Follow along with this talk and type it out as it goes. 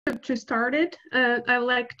to start it, I would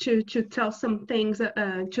like to tell some things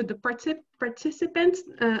to the participants.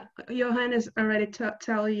 Johan has already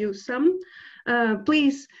tell you some.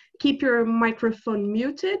 Please keep your microphone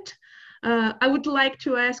muted. I would like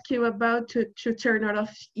to ask you about to turn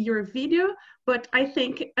off your video, but I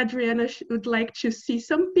think Adriana would like to see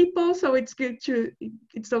some people, so it's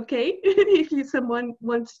it's okay if someone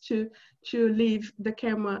wants to leave the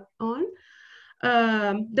camera on.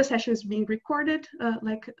 The session is being recorded,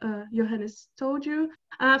 like Johannes told you.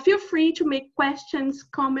 Feel free to make questions,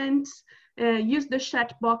 comments, use the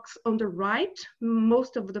chat box on the right.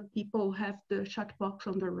 Most of the people have the chat box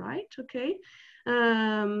on the right, okay?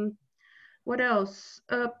 What else?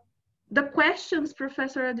 The questions,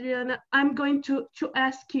 Professor Adriana, I'm going to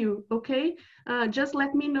ask you, okay? Just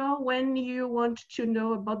let me know when you want to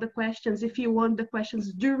know about the questions. If you want the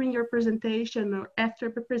questions during your presentation or after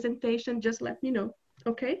the presentation, just let me know,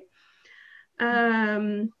 okay?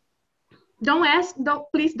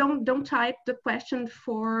 Please don't type the question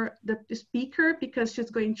for the speaker, because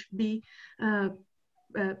she's going to be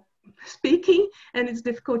speaking and it's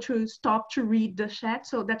difficult to stop to read the chat.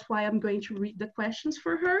 So that's why I'm going to read the questions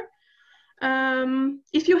for her.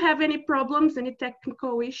 If you have any problems, any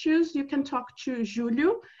technical issues, you can talk to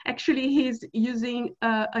Julio. Actually, he's using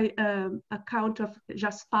an account of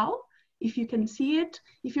Jaspal. If you can see it,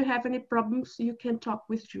 if you have any problems, you can talk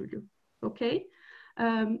with Julio, okay?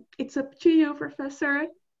 It's up to you, Professor.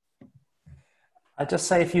 I'll just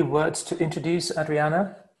say a few words to introduce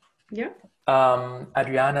Adriana. Yeah.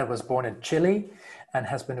 Adriana was born in Chile and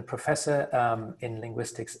has been a professor in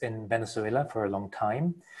linguistics in Venezuela for a long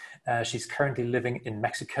time. She's currently living in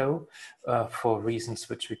Mexico for reasons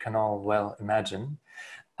which we can all well imagine.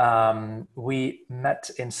 We met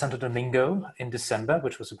in Santo Domingo in December,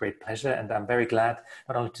 which was a great pleasure, and I'm very glad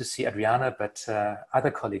not only to see Adriana, but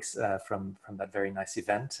other colleagues from that very nice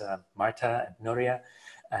event, Marta and Nuria,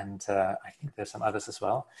 and I think there's some others as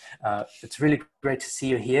well. It's really great to see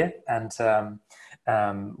you here, and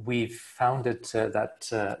we've founded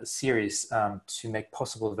that series to make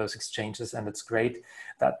possible those exchanges, and it's great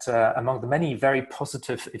that among the many very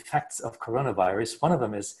positive effects of coronavirus, one of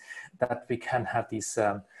them is that we can have these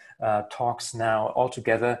talks now all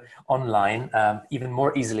together online, even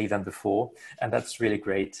more easily than before, and that's really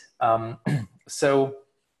great.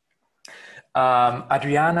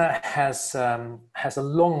 Adriana has a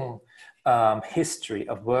long history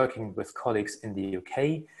of working with colleagues in the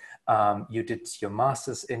UK. You did your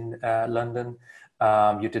master's in London.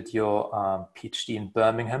 You did your PhD in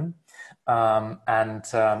Birmingham.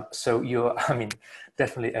 So you're, I mean,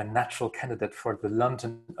 definitely a natural candidate for the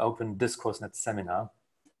London Open DiscourseNet Seminar.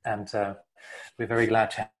 And we're very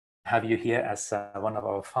glad to have you here as one of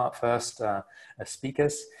our first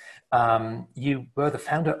speakers. You were the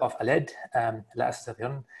founder of ALED, la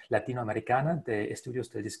Asociación Latinoamericana de Estudios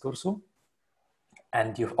del Discurso.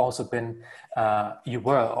 And you've also been, you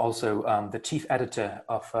were also the chief editor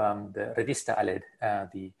of the Revista ALED,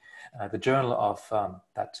 the journal of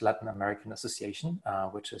that Latin American association,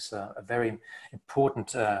 which is a very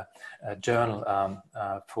important journal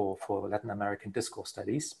for Latin American discourse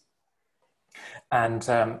studies. And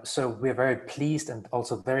so we're very pleased and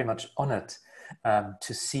also very much honored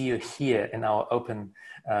to see you here in our Open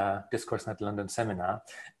DiscourseNet London seminar.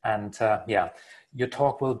 And yeah, your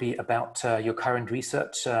talk will be about your current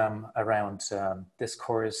research around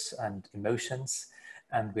discourse and emotions,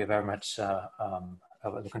 and we're very much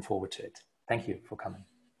looking forward to it. Thank you for coming.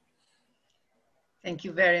 Thank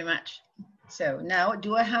you very much. So now,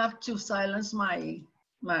 do I have to silence my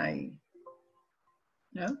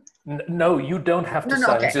no? No, you don't have to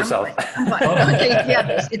silence yourself. I'm fine.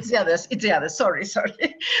 Okay, it's the others. Sorry.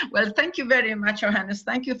 Well, thank you very much, Johannes.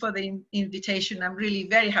 Thank you for the invitation. I'm really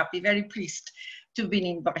very happy, very pleased to be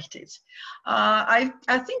invited. I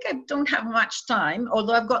think I don't have much time,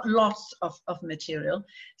 although I've got lots of material.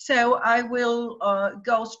 So I will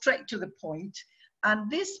go straight to the point.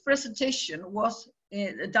 And this presentation was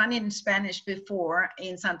done in Spanish before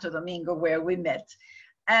in Santo Domingo, where we met.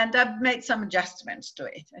 And I've made some adjustments to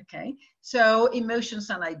it, okay? So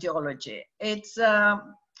emotions and ideology. It's,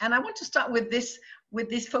 and I want to start with this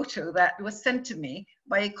photo that was sent to me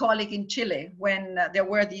by a colleague in Chile when there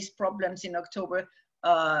were these problems in October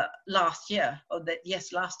last year,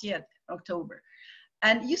 last year, October.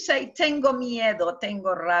 And you say, tengo miedo,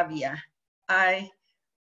 tengo rabia.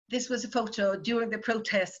 This was a photo during the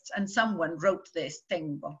protests, and someone wrote this,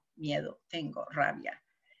 tengo miedo, tengo rabia.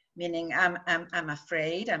 Meaning I'm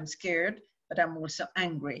afraid, I'm scared, but I'm also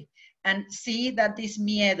angry. And see that this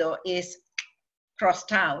miedo is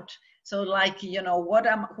crossed out. So like, you know, what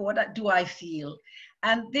do I feel?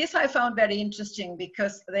 And this I found very interesting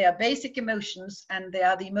because they are basic emotions, and they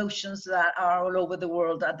are the emotions that are all over the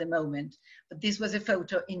world at the moment. But this was a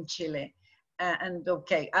photo in Chile. And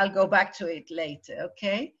okay, I'll go back to it later,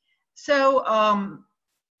 okay? So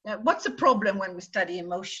what's the problem when we study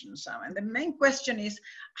emotions? And the main question is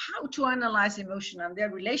how to analyze emotion and their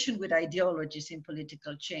relation with ideologies in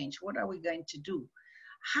political change. What are we going to do?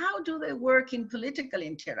 How do they work in political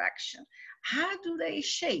interaction? How do they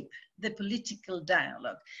shape the political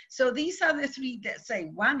dialogue? So these are the three, let's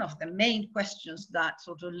say, one of the main questions that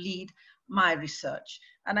sort of lead my research.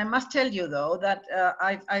 And I must tell you, though, that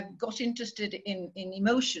I've got interested in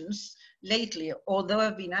emotions lately, although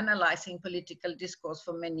I've been analyzing political discourse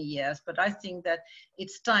for many years. But I think that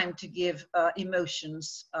it's time to give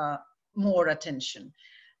emotions more attention.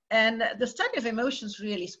 And the study of emotions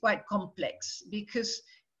really is quite complex because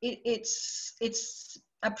it's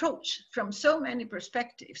approached from so many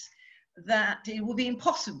perspectives that it would be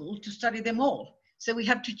impossible to study them all. So we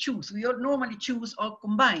have to choose. We normally choose or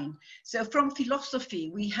combine. So from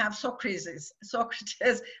philosophy, we have Socrates,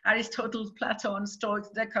 Aristotle, Plato, Stoics,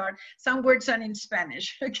 Descartes. Some words are in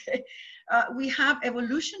Spanish, okay? We have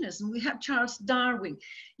evolutionism. We have Charles Darwin.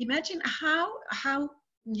 Imagine how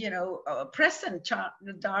present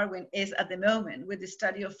Darwin is at the moment with the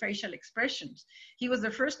study of facial expressions. He was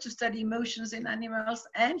the first to study emotions in animals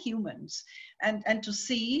and humans and to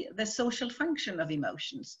see the social function of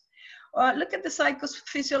emotions. Look at the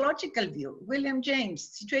psychophysiological view. William James,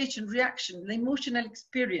 situation, reaction, the emotional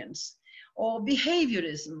experience, or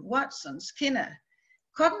behaviorism, Watson, Skinner,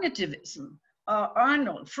 cognitivism,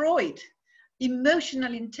 Arnold, Freud,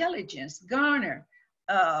 emotional intelligence, Garner,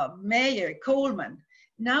 Mayer, Coleman.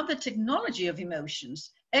 Now the technology of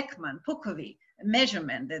emotions, Ekman, Pukovi,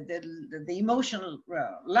 measurement, the emotional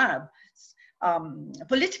lab,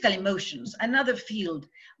 political emotions, another field.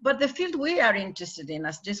 But the field we are interested in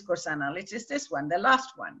as discourse analysts is this one, the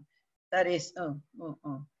last one. That is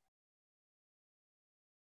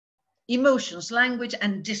emotions, language,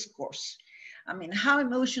 and discourse. I mean, how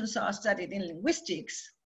emotions are studied in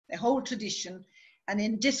linguistics, the whole tradition, and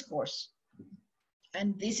in discourse.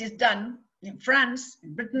 And this is done in France,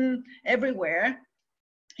 in Britain, everywhere,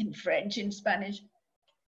 in French, in Spanish.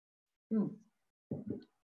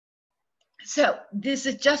 So this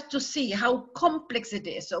is just to see how complex it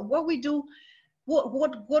is. So what we do,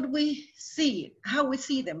 what we see, how we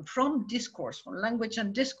see them from discourse, from language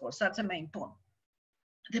and discourse, that's the main point.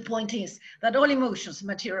 The point is that all emotions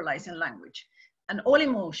materialize in language, and all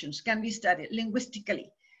emotions can be studied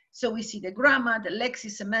linguistically. So we see the grammar, the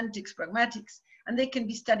lexis, semantics, pragmatics, and they can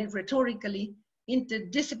be studied rhetorically,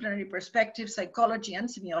 interdisciplinary perspectives, psychology and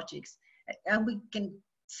semiotics. And we can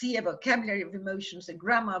see a vocabulary of emotions, a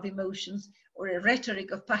grammar of emotions, or a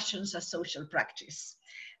rhetoric of passions as social practice.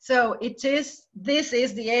 So this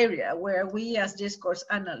is the area where we as discourse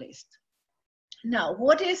analysts. Now,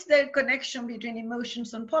 what is the connection between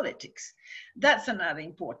emotions and politics? That's another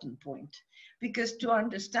important point, because to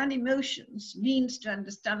understand emotions means to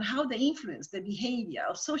understand how they influence the behavior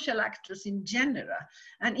of social actors in general,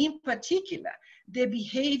 and in particular, the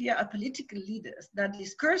behavior of political leaders that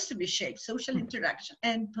discursively shape social interaction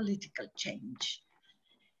and political change.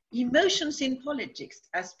 Emotions in politics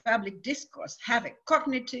as public discourse have a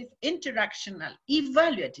cognitive, interactional,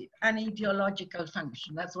 evaluative, and ideological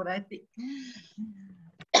function. That's what I think.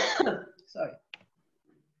 Sorry.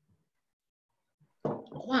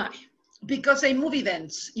 Why? Because they move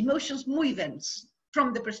events, emotions move events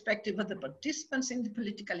from the perspective of the participants in the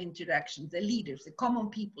political interactions, the leaders, the common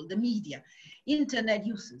people, the media, internet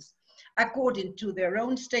users, according to their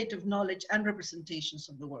own state of knowledge and representations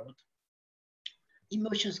of the world.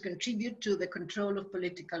 Emotions contribute to the control of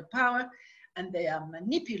political power, and they are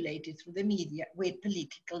manipulated through the media with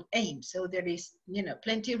political aims. So there is,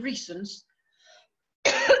 plenty of reasons,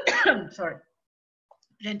 sorry,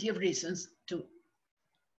 plenty of reasons to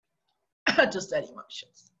study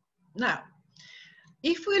emotions. Now,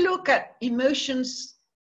 if we look at emotions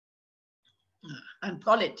and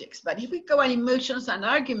politics, but if we go on emotions and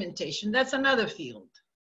argumentation, that's another field.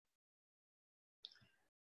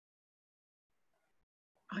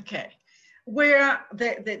 Okay, where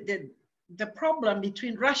the problem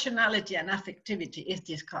between rationality and affectivity is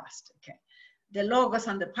discussed. Okay, the logos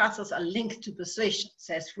and the pathos are linked to persuasion,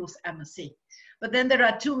 says Ruth Amassi. But then there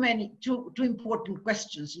are two important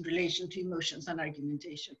questions in relation to emotions and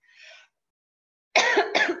argumentation.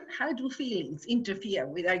 How do feelings interfere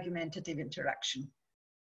with argumentative interaction?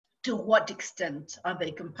 To what extent are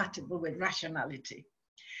they compatible with rationality?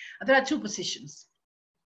 And there are two positions.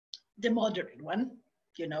 The moderate one,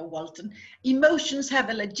 Walton, emotions have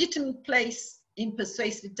a legitimate place in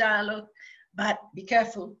persuasive dialogue, but be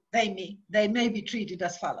careful, they may be treated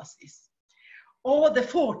as fallacies. Or the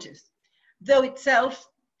fortis, though itself,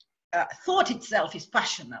 thought itself is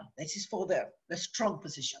passional. This is for the strong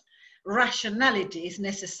position. Rationality is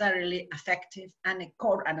necessarily affective, and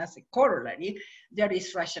as a corollary, there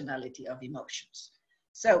is rationality of emotions.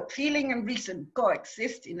 So feeling and reason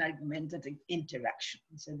coexist in argumentative interaction.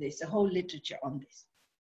 So there's a whole literature on this.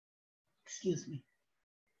 Excuse me.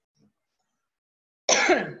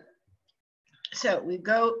 So we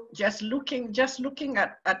go just looking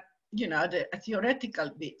at you know, the theoretical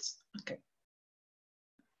bits. Okay.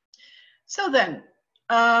 So then,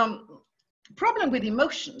 problem with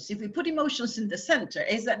emotions, if we put emotions in the center,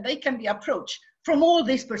 is that they can be approached from all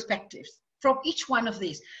these perspectives, from each one of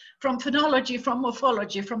these, from phonology, from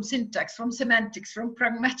morphology, from syntax, from semantics, from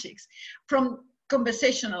pragmatics, from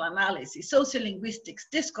conversational analysis, sociolinguistics,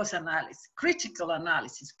 discourse analysis, critical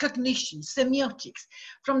analysis, cognition, semiotics,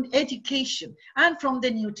 from education, and from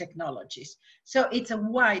the new technologies. So it's a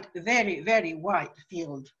wide, very, very wide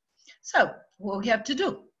field. So what we have to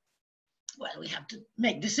do? Well, we have to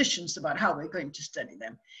make decisions about how we're going to study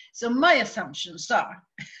them. So my assumptions are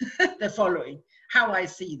the following, how I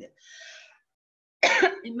see them.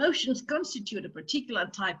 Emotions constitute a particular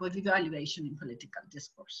type of evaluation in political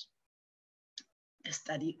discourse. A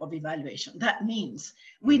study of evaluation. That means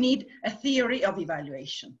we need a theory of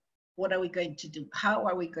evaluation. What are we going to do? How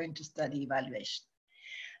are we going to study evaluation?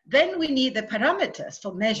 Then we need the parameters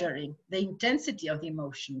for measuring the intensity of the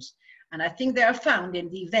emotions. And I think they are found in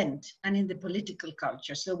the event and in the political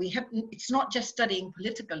culture. So we have, it's not just studying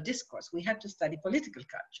political discourse, we have to study political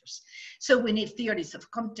cultures. So we need theories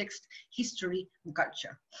of context, history, and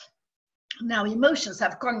culture. Now, emotions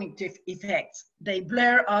have cognitive effects. They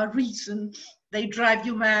blur our reason, they drive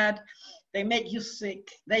you mad, they make you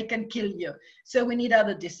sick, they can kill you. So we need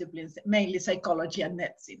other disciplines, mainly psychology and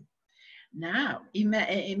medicine. Now,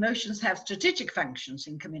 emotions have strategic functions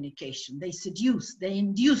in communication. They seduce, they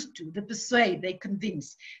induce to, they persuade, they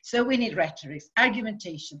convince. So we need rhetoric,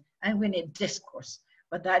 argumentation, and we need discourse.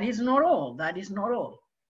 But that is not all, that is not all.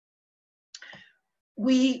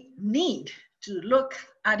 We need to look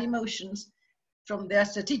at emotions from their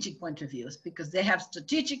strategic point of views, because they have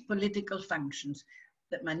strategic political functions,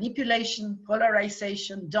 that manipulation,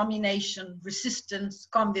 polarization, domination, resistance,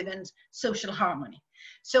 convivence, social harmony.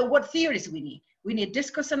 So what theories we need? We need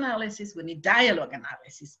discourse analysis, we need dialogue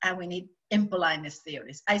analysis, and we need impoliteness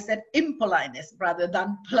theories. I said impoliteness rather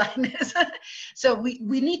than politeness. So we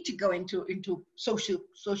need to go into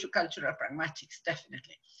social-cultural pragmatics,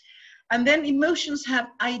 definitely. And then emotions have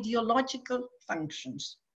ideological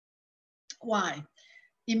functions. Why?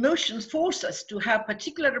 Emotions force us to have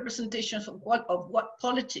particular representations of what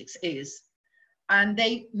politics is. And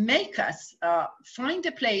they make us find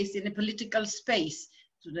a place in a political space,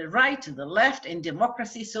 to the right, to the left, in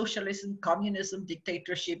democracy, socialism, communism,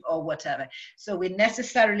 dictatorship, or whatever. So we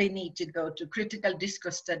necessarily need to go to critical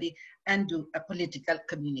discourse study and do a political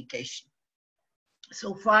communication.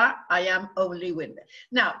 So far, I am only with it.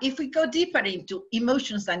 Now, if we go deeper into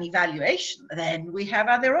emotions and evaluation, then we have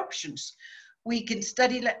other options. We can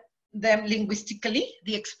study them linguistically,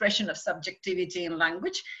 the expression of subjectivity in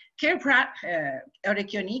language. Catherine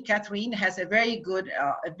has a very good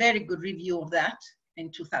review of that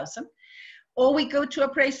in 2000. Or we go to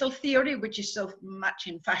appraisal theory, which is so much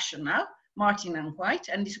in fashion now, Martin and White,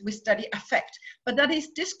 and we study affect. But that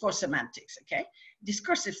is discourse semantics, okay?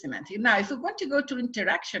 Discursive semantics. Now, if we want to go to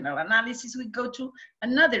interactional analysis, we go to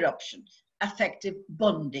another option, affective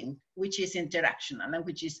bonding, which is interactional and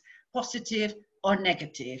which is positive or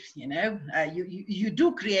negative, you know? You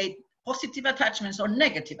do create positive attachments or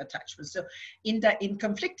negative attachments. So in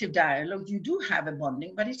conflictive dialogue, you do have a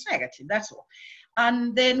bonding, but it's negative, that's all.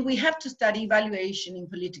 And then we have to study evaluation in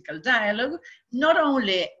political dialogue, not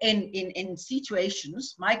only in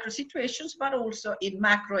situations, micro situations, but also in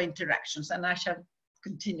macro interactions. And I shall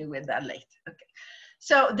continue with that later. Okay.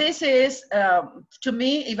 So this is, to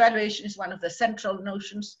me, evaluation is one of the central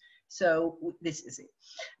notions. So this is it.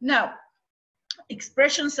 Now,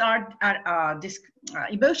 expressions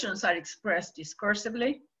emotions are expressed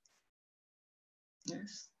discursively.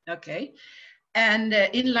 Yes, okay. And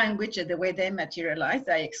in language, the way they materialize,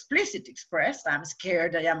 they are explicit expressed. I'm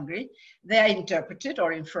scared, I am angry. They are interpreted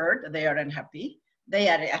or inferred, they are unhappy. They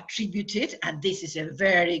are attributed, and this is a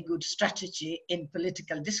very good strategy in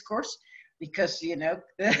political discourse, because, you know,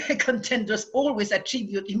 contenders always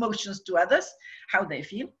attribute emotions to others, how they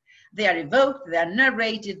feel. They are evoked, they are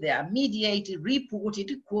narrated, they are mediated, reported,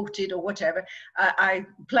 quoted, or whatever.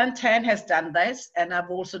 Plantain has done this, and I've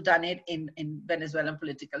also done it in Venezuelan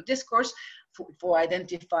political discourse. for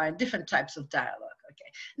identifying different types of dialogue.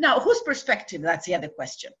 Okay. Now, whose perspective? That's the other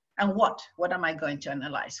question. And what am I going to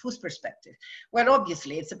analyze? Whose perspective? Well,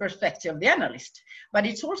 obviously, it's the perspective of the analyst, but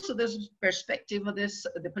it's also the perspective of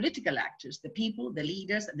the political actors, the people, the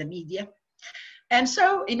leaders, the media. And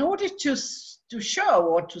so in order to show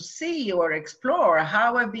or to see or explore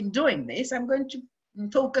how I've been doing this, I'm going to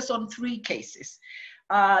focus on 3 cases.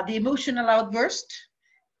 The emotional outburst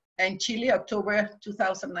in Chile, October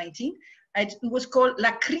 2019. It was called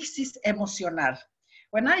La Crisis Emocional.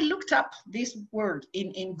 When I looked up this word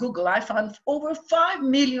in Google, I found over 5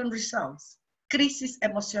 million results. Crisis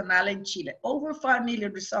Emocional in Chile, over 5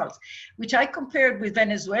 million results, which I compared with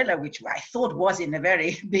Venezuela, which I thought was in a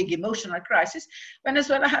very big emotional crisis.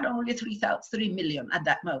 Venezuela had only 3 million at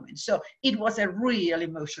that moment. So it was a real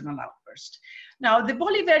emotional outburst. Now, the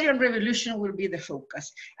Bolivarian revolution will be the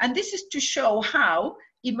focus. And this is to show how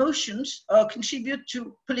emotions contribute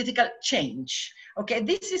to political change. Okay,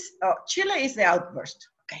 this is, Chile is the outburst,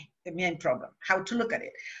 okay, the main problem, how to look at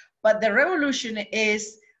it. But the revolution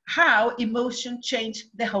is how emotion changed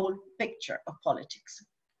the whole picture of politics.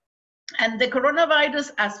 And the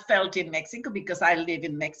coronavirus, as felt in Mexico, because I live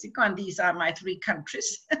in Mexico, and these are my 3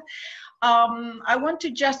 countries, I want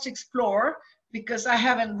to just explore, because I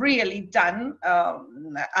haven't really done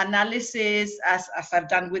analysis as I've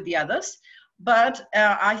done with the others. But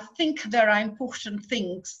I think there are important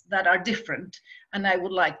things that are different, and I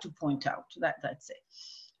would like to point out that's it.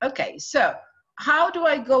 Okay, so how do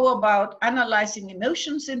I go about analyzing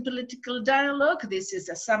emotions in political dialogue? This is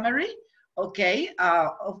a summary, okay.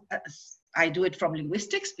 I do it from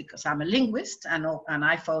linguistics because I'm a linguist, and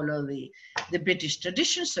I follow the British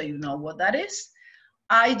tradition, so you know what that is.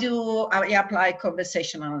 I apply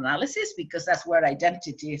conversational analysis because that's where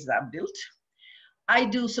identities are built. I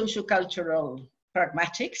do sociocultural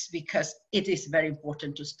pragmatics because it is very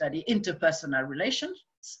important to study interpersonal relations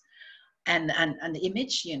and the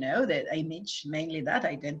image, you know, the image, mainly that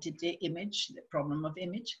identity image, the problem of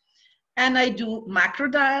image. And I do macro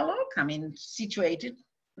dialogue, I mean, situated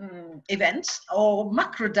events, or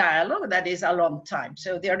macro dialogue, that is a long time.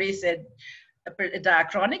 So there is a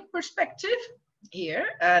diachronic perspective here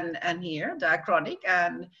and here, diachronic,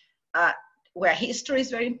 and where history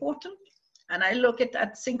is very important. And I look at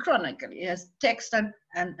that synchronically as text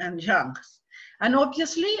and genres. And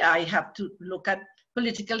obviously, I have to look at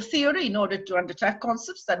political theory in order to understand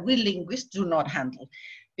concepts that we linguists do not handle,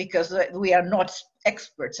 because we are not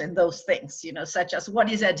experts in those things, you know, such as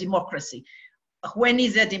what is a democracy? When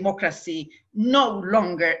is a democracy no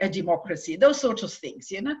longer a democracy? Those sorts of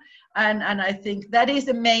things, you know? And I think that is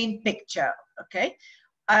the main picture, okay?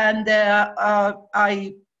 And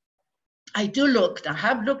I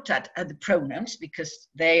have looked at the pronouns because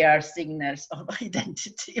they are signals of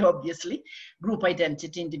identity, obviously, group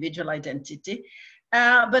identity, individual identity.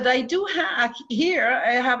 But I do have, here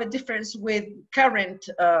I have a difference with current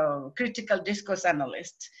critical discourse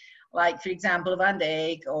analysts, like, for example, Van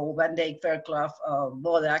Dijk, Verklof,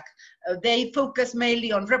 Bodak. They focus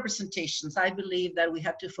mainly on representations. I believe that we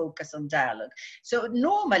have to focus on dialogue. So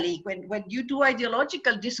normally, when you do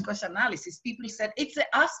ideological discourse analysis, people said it's the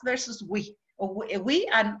us versus we, or we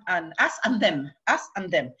and us and them, us and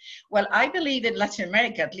them. Well, I believe in Latin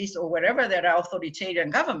America, at least, or wherever there are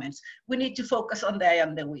authoritarian governments, we need to focus on the I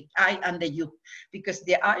and the we, I and the you, because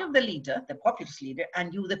the I of the leader, the populist leader,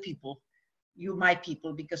 and you, the people, you, my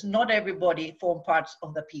people, because not everybody form parts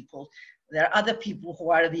of the people. There are other people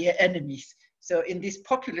who are the enemies. So in this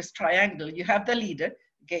populist triangle, you have the leader,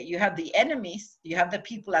 okay, you have the enemies, you have the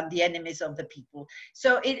people and the enemies of the people.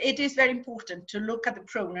 So it is very important to look at the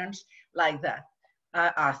pronouns like that.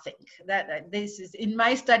 I think that this is, in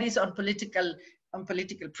my studies on political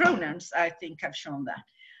pronouns, I think I've shown that.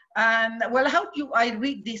 And well, how do I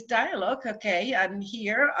read this dialogue? Okay, and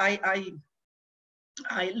here I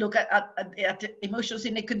look at emotions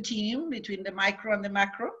in a continuum between the micro and the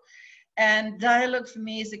macro. And dialogue for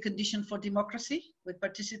me is a condition for democracy with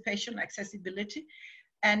participation, accessibility.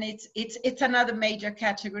 And it's another major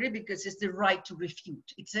category because it's the right to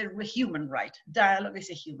refute. It's a human right. Dialogue is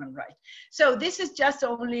a human right. So this is just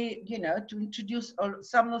only, you know, to introduce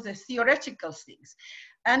some of the theoretical things.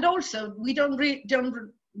 And also, we don't read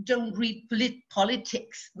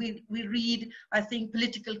politics. We read, I think,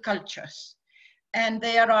 political cultures. And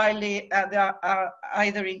they are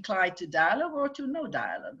either inclined to dialogue or to no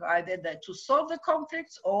dialogue, either to solve the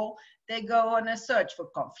conflicts or they go on a search for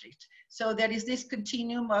conflict. So there is this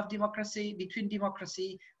continuum of democracy, between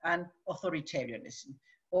democracy and authoritarianism.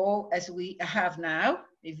 Or as we have now,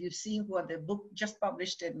 if you've seen what the book just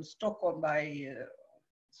published in Stockholm by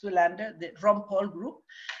Swelander, the Ron Paul group,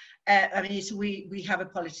 I mean, we have a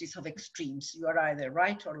politics of extremes. You are either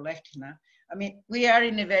right or left now. I mean, we are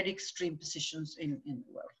in a very extreme positions in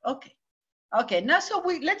the world. Okay. Okay, now so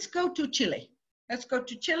let's go to Chile. Let's go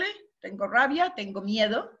to Chile. Tengo rabia, tengo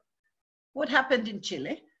miedo. What happened in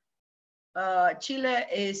Chile? Chile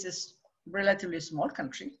is a relatively small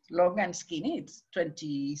country, long and skinny. It's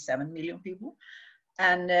 27 million people.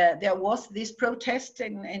 And there was this protest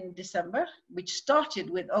in December, which started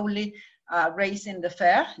with only raising the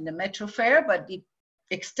fare, the metro fare, but it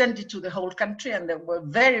extended to the whole country, and there were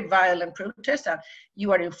very violent protests, and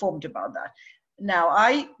you are informed about that. Now,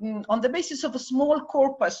 on the basis of a small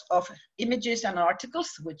corpus of images and articles,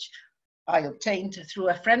 which I obtained through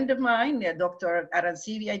a friend of mine, Dr.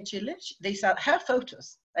 Arancibia in Chile, these are her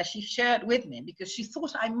photos that she shared with me because she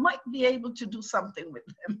thought I might be able to do something with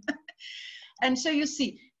them. And so you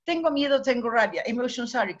see, tengo miedo, tengo rabia,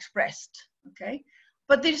 emotions are expressed, okay?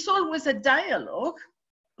 But there's always a dialogue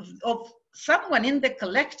of someone in the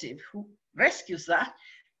collective who rescues that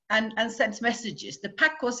and sends messages. The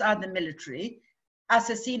Pacos are the military,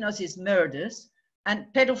 asesinos is murders, and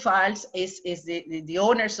pedophiles is the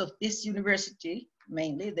owners of this university,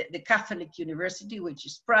 mainly the Catholic university, which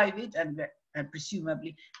is private and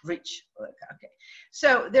presumably rich. Okay.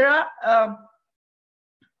 So there are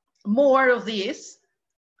more of these.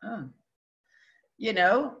 You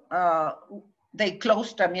know, they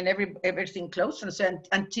closed, I mean, everything closed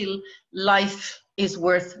until life is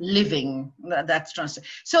worth living. That's translated.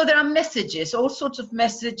 So there are messages, all sorts of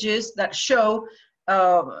messages that show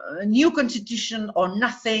a new constitution or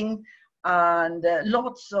nothing, and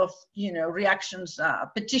lots of, you know, reactions,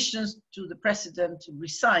 petitions to the president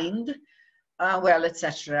resigned, well,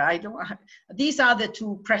 etc. These are the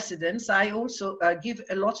two precedents. I also give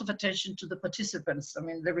a lot of attention to the participants. I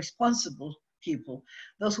mean, the responsible people,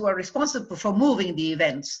 those who are responsible for moving the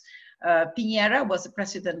events. Piñera was the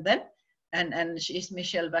president then, and she is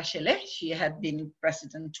Michelle Bachelet. She had been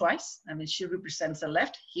president twice. I mean, she represents the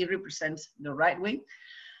left, he represents the right wing.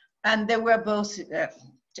 And they were both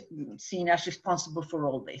seen as responsible for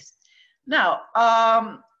all this. Now,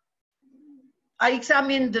 I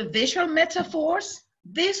examined the visual metaphors.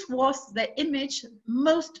 This was the image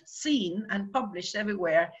most seen and published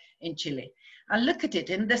everywhere in Chile. And look at it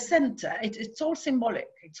in the center, it's all symbolic.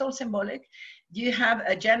 It's all symbolic. You have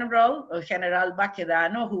a General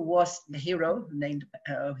Baquedano, who was the hero, named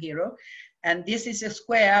hero. And this is a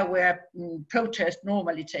square where protest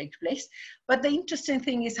normally takes place. But the interesting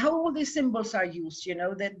thing is how all these symbols are used. You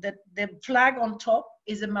know, the flag on top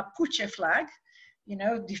is a Mapuche flag, you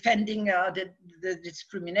know, defending the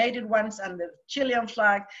discriminated ones, and the Chilean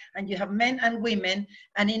flag, and you have men and women,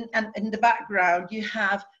 and in the background you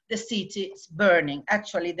have the city burning.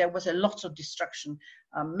 Actually, there was a lot of destruction.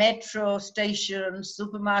 Metro stations,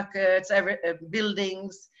 supermarkets,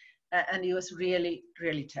 buildings, and it was really,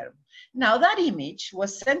 really terrible. Now that image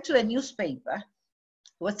was sent to a newspaper,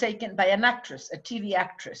 was taken by an actress, a TV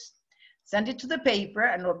actress, sent it to the paper,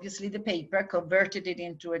 and obviously the paper converted it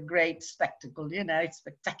into a great spectacle, you know, it's a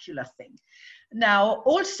spectacular thing. Now,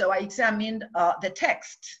 also I examined the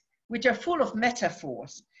text, which are full of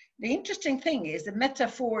metaphors. The interesting thing is the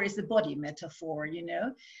metaphor is the body metaphor, you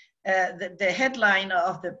know. The headline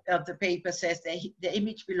of the paper says the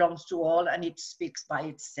image belongs to all and it speaks by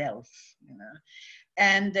itself, you know.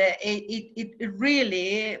 And it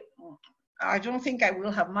really, I don't think I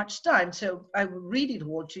will have much time, so I will read it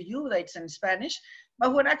all to you. It's in Spanish.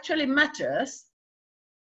 But what actually matters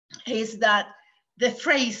is that the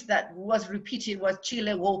phrase that was repeated was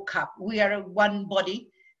Chile woke up. We are one body.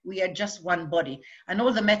 We are just one body. And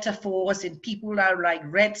all the metaphors in people are like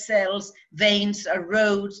red cells, veins are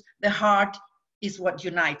roads, the heart is what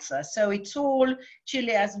unites us. So it's all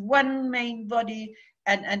Chile as one main body,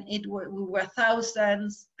 and we were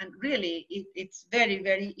thousands, and really it's very,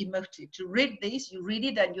 very emotive. To read this, you read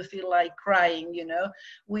it and you feel like crying, you know.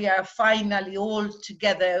 We are finally all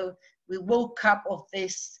together. We woke up of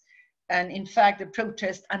this. And in fact, the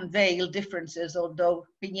protest unveiled differences, although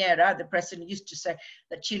Piñera, the president, used to say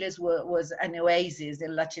that Chile was an oasis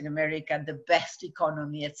in Latin America, the best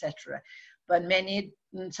economy, etc. But many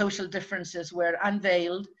social differences were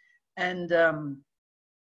unveiled, and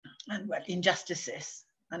well, injustices.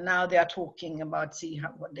 And now they are talking about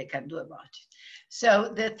what they can do about it.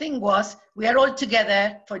 So the thing was, we are all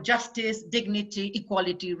together for justice, dignity,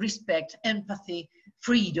 equality, respect, empathy,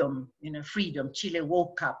 freedom, you know, freedom. Chile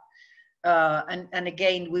woke up. And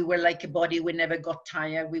again, we were like a body, we never got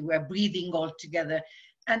tired, we were breathing all together.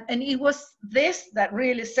 And it was this that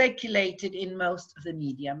really circulated in most of the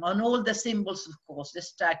media, on all the symbols, of course, the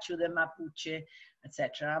statue, the Mapuche,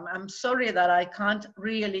 etc. I'm sorry that I can't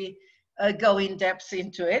really go in depth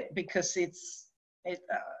into it, because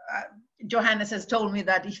Johannes has told me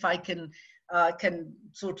that if I can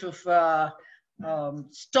sort of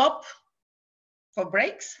stop for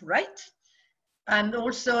breaks, right? And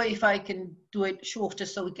also if I can do it shorter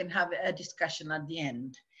so we can have a discussion at the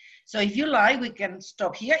end. So if you like, we can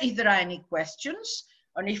stop here if there are any questions.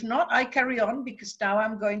 And if not, I carry on, because now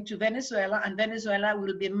I'm going to Venezuela, and Venezuela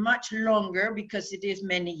will be much longer because it is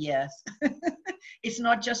many years. It's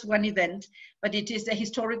not just one event, but it is a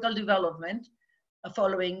historical development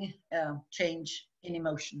following change in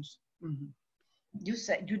emotions. Mm-hmm.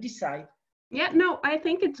 You decide. Yeah, no, I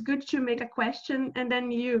think it's good to make a question and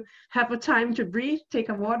then you have a time to breathe, take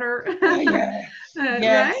a water. Yes.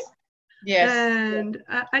 Right? Yes. And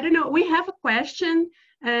I don't know, we have a question,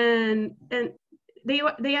 and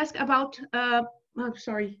they ask about, oh,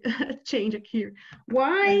 sorry, change it here.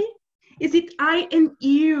 Why is it I and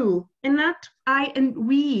you and not I and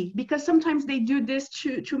we? Because sometimes they do this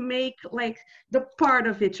to make like the part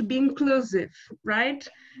of it, to be inclusive, right?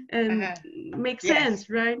 And make sense,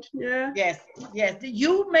 right? Yeah. Yes, yes. The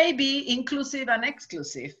you may be inclusive and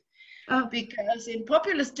exclusive. Because in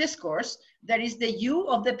populist discourse, there is the you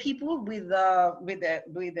of the people with a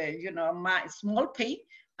small p,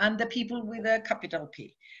 and the people with a capital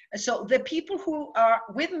P. So the people who are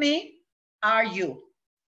with me are you.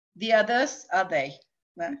 The others are they.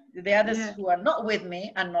 The others who are not with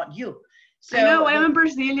me are not you. So I know, I'm a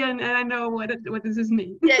Brazilian, and I know what does this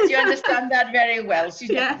mean. Yes, you understand that very well. So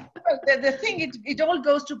yeah. The thing, it all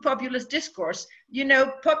goes to populist discourse. You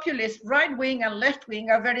know, populist, right wing and left wing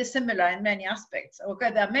are very similar in many aspects. Okay,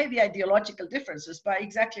 there may be ideological differences, but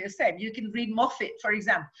exactly the same. You can read Moffat, for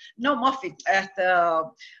example. No, Moffat at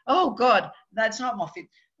oh God, that's not Moffat.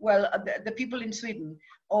 Well, the people in Sweden,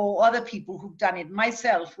 or other people who've done it,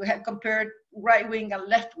 myself, who have compared right wing and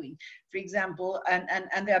left wing, for example, and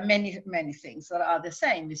there are many things that are the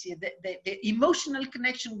same. You see, the emotional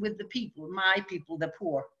connection with the people, my people, the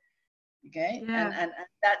poor, okay, and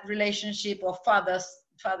that relationship of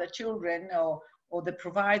father-children, or the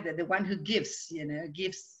provider, the one who gives,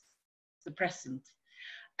 gives the present,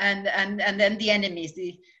 and then the enemies,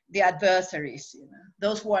 the adversaries,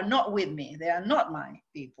 those who are not with me, they are not my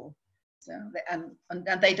people. So and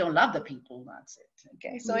they don't love the people. That's it.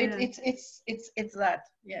 Okay. So it's that.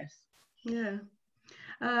 Yes. Yeah.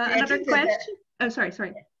 Another question. Oh, sorry.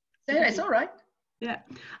 Yeah, it's all right. Yeah.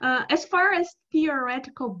 As far as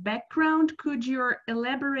theoretical background, could you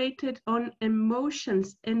elaborate it on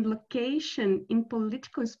emotions and location in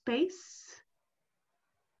political space?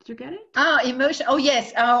 Did you get it? Emotion. Oh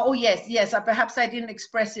yes. Oh yes. Perhaps I didn't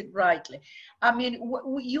express it rightly. I mean,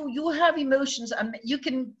 you have emotions, and you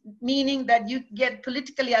can, meaning that you get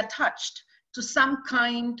politically attached to some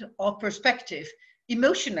kind of perspective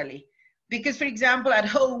emotionally, because, for example, at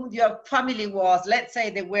home your family was, let's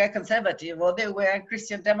say, they were conservative, or they were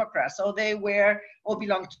Christian Democrats, or they were or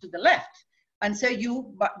belonged to the left, and so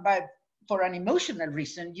you, for an emotional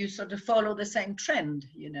reason, you sort of follow the same trend,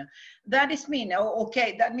 That is mean.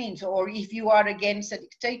 Okay, that means, or if you are against a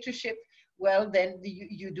dictatorship, well, then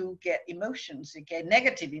you do get emotions, okay,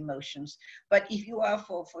 negative emotions. But if you are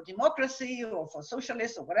for democracy or for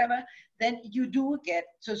socialists or whatever, then you do get,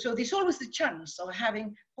 so there's always the chance of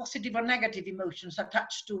having positive or negative emotions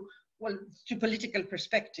attached to political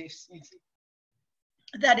perspectives.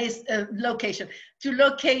 That is location. To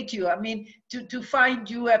locate you, I mean, to find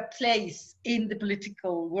you a place in the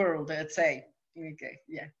political world, let's say. Okay,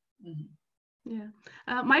 yeah. Mm-hmm.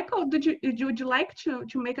 Yeah. Michael, would you like to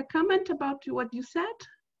make a comment about what you said?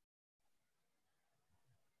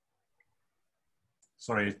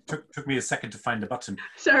 Sorry, it took me a second to find the button.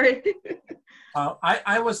 Sorry.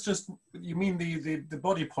 I was just, you mean the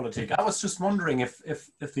body politic? I was just wondering if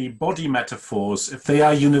the body metaphors, if they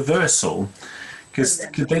are universal, because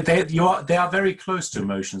they are very close to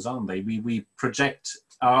emotions, aren't they? We project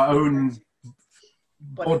our own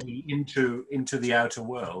body into the outer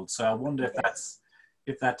world. So I wonder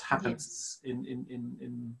if that happens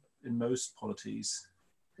in most polities.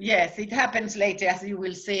 Yes, it happens later, as you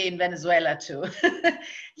will see in Venezuela too.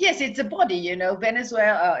 Yes, it's a body,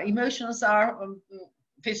 Venezuela, emotions are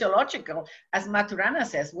physiological, as Maturana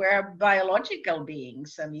says. We're biological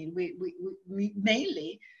beings. I mean, we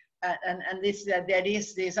mainly, and there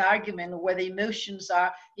is this argument whether emotions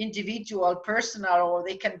are individual, personal, or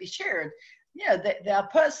they can be shared. They are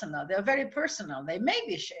personal. They're very personal. They may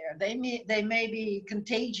be shared. They may be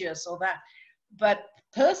contagious or that. But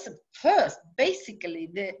first, basically,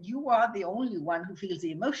 you are the only one who feels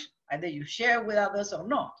the emotion. Either you share with others or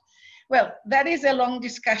not. Well, that is a long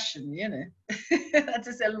discussion, That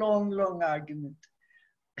is a long argument.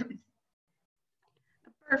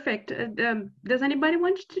 A Perfect. Does anybody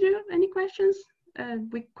want to do any questions?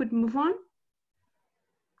 We could move on.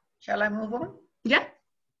 Shall I move on? Yeah,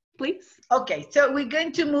 please. Okay, so we're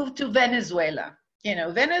going to move to Venezuela. You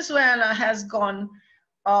know, Venezuela has gone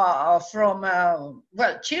from,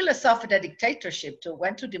 well, Chile suffered a dictatorship to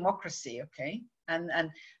went to democracy, okay? And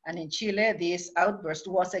in Chile, this outburst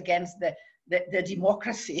was against the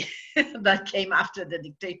democracy that came after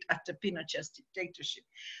after Pinochet's dictatorship.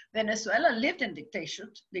 Venezuela lived in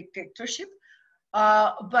dictatorship,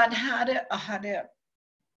 but had a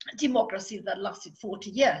democracy that lasted 40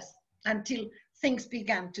 years until things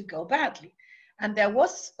began to go badly. And there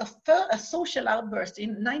was a social outburst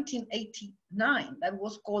in 1989 that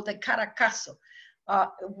was called the Caracazo,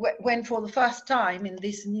 when for the first time in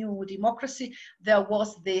this new democracy, there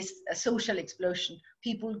was this social explosion,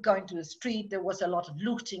 people going to the street, there was a lot of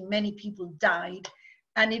looting, many people died.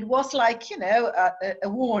 And it was like, you know, a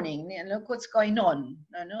warning, you know, what's going on,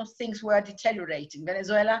 you know, things were deteriorating.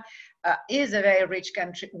 Venezuela is a very rich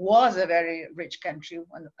country, was a very rich country,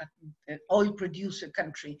 an oil producer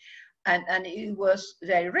country. And it was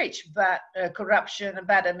very rich, but corruption and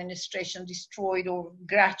bad administration destroyed or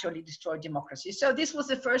gradually destroyed democracy. So this was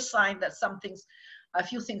the first sign that a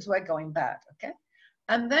few things were going bad, okay?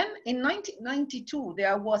 And then in 1992,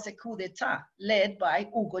 there was a coup d'etat led by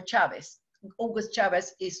Hugo Chavez. Hugo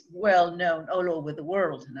Chavez is well known all over the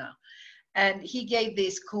world now. And he gave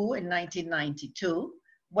this coup in 1992,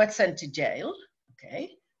 was sent to jail,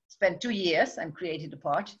 okay? Spent 2 years and created a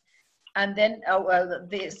party. And then, well,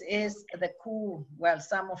 this is the coup, well,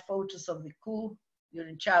 some of photos of the coup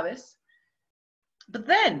during Chavez. But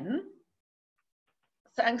then,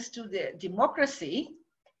 thanks to the democracy,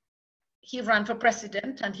 he ran for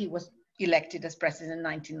president and he was elected as president in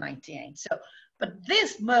 1998. So, but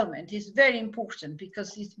this moment is very important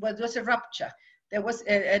because it was a rupture. There was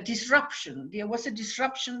a disruption. There was a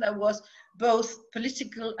disruption that was both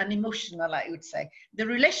political and emotional, I would say. The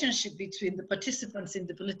relationship between the participants in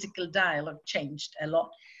the political dialogue changed a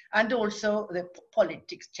lot, and also the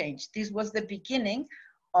politics changed. This was the beginning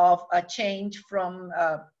of a change from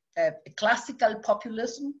a classical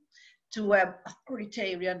populism to an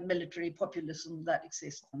authoritarian military populism that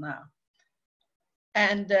exists now.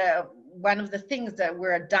 And one of the things that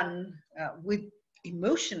were done with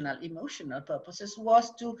emotional purposes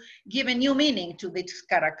was to give a new meaning to this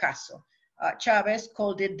Caracazo. Chavez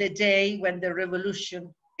called it the day when the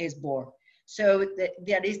revolution is born. So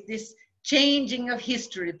there is this changing of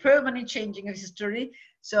history, permanent changing of history.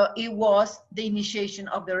 So it was the initiation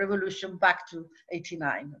of the revolution back to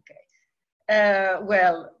 89, okay.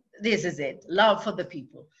 Well, this is it, love for the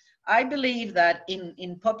people. I believe that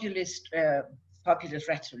in populist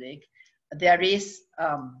rhetoric, there is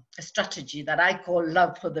a strategy that I call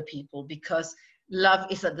love for the people, because love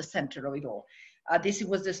is at the center of it all. This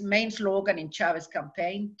was the main slogan in Chavez's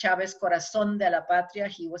campaign, Chávez corazón de la patria.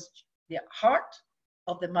 He was the heart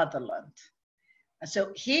of the motherland.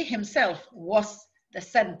 So he himself was the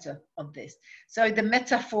center of this. So the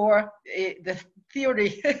metaphor, the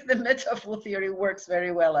theory, the metaphor theory works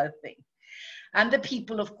very well, I think. And the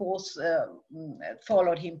people, of course,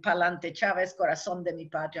 followed him, Palante, Chávez, corazón de mi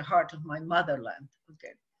patria, heart of my motherland.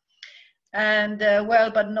 Okay. And well,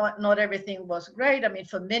 but not everything was great. I mean,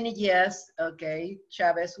 for many years, okay,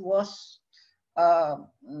 Chávez was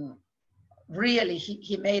really,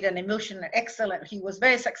 he made an emotional, excellent, he was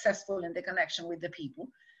very successful in the connection with the people.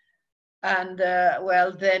 And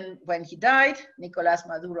well, then when he died, Nicolás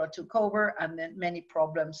Maduro took over, and then many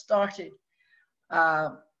problems started.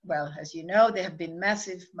 Well, as you know, there have been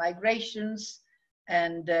massive migrations,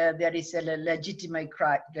 and there is a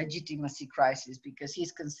legitimacy crisis because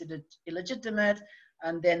he's considered illegitimate.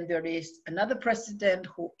 And then there is another president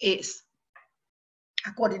who is,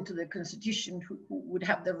 according to the constitution, who would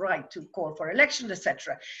have the right to call for elections,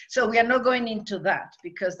 etc. So we are not going into that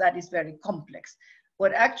because that is very complex.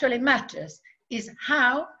 What actually matters is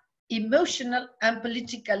how emotional and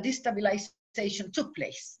political destabilization took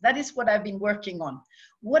place. That is what I've been working on.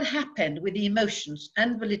 What happened with the emotions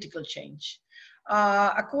and political change?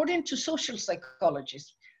 According to social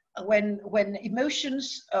psychologists, when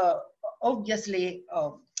emotions, obviously,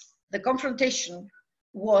 the confrontation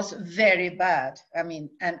was very bad. I mean,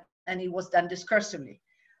 and it was done discursively.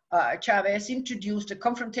 Chavez introduced a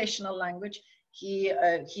confrontational language.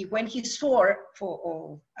 When he swore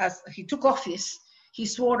as he took office, he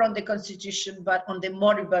swore on the constitution, but on the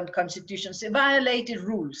moribund constitution, so violated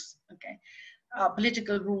rules, okay?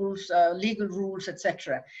 Political rules, legal rules,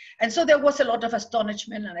 etc. And so there was a lot of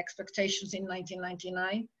astonishment and expectations in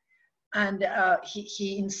 1999. And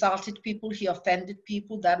he insulted people, he offended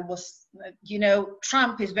people. That was, you know,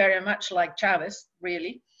 Trump is very much like Chavez,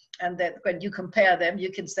 really. And that when you compare them,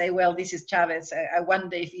 you can say, well, this is Chavez. I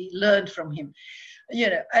wonder if he learned from him, you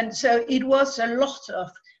know. And so it was a lot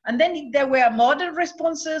of, and then there were modern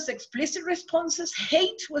responses, explicit responses,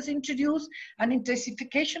 hate was introduced, an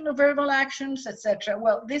intensification of verbal actions, etc.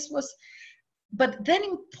 Well, this was, but then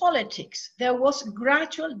in politics, there was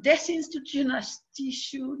gradual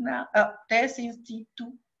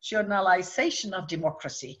desinstitutionalization of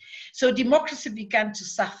democracy. So democracy began to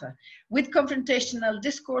suffer with confrontational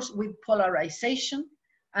discourse, with polarization,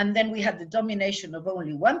 and then we had the domination of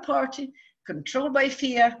only one party, controlled by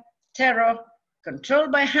fear, terror,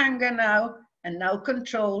 controlled by hunger now, and now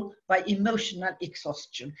controlled by emotional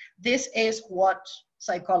exhaustion. This is what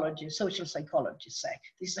psychologists, social psychologists say.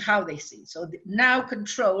 This is how they see it. So now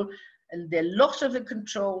control, and the lot of the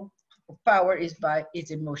control of power is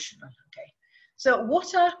emotional. Okay. So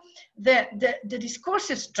what are the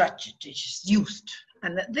discursive strategies used?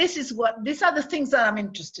 And these are the things that I'm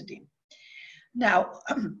interested in. Now,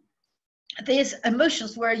 these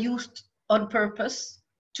emotions were used on purpose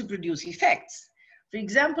to produce effects. For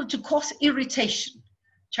example, to cause irritation.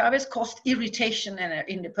 Chavez caused irritation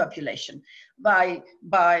in the population by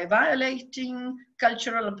violating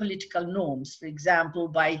cultural and political norms, for example,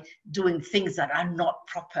 by doing things that are not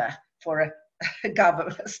proper for a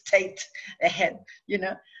government, state, a head, you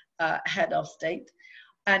know, head of state,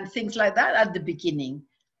 and things like that at the beginning.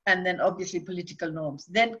 And then obviously political norms.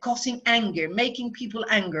 Then causing anger, making people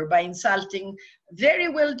angry by insulting very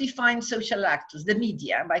well-defined social actors, the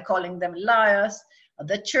media, by calling them liars,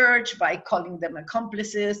 the church by calling them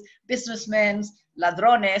accomplices, businessmen,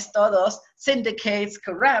 ladrones, todos, syndicates,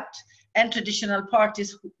 corrupt, and traditional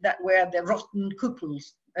parties that were the rotten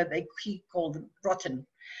couples, he called them rotten.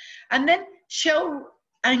 And then show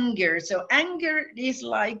anger. So anger is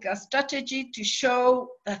like a strategy to show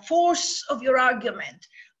the force of your argument,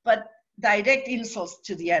 but direct insults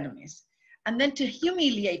to the enemies. And then to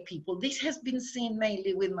humiliate people. This has been seen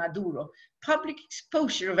mainly with Maduro, public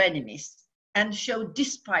exposure of enemies, and show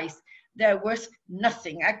despise. They're worth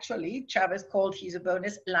nothing. Actually, Chavez called his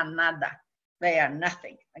opponents la nada. They are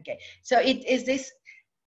nothing. Okay. So it is this,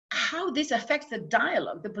 how this affects the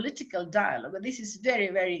dialogue, the political dialogue. This is very,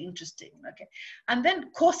 very interesting. Okay. And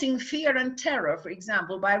then causing fear and terror, for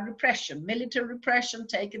example, by repression, military repression,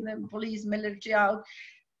 taking the police, military out.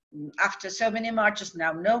 After so many marches,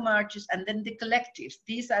 now no marches. And then the collectives.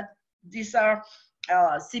 These are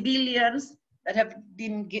civilians that have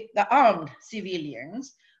been the armed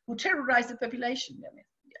civilians who terrorize the population.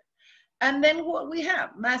 And then what we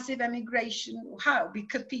have, massive emigration. How?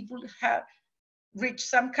 Because people have reached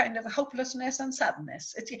some kind of hopelessness and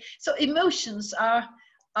sadness. So emotions are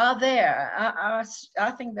there. I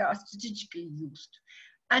think they are strategically used.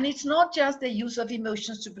 And it's not just the use of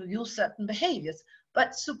emotions to produce certain behaviors,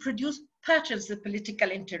 but to produce patterns of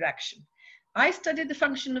political interaction. I studied the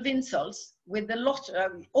function of insults with a lot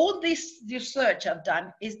of, all this research I've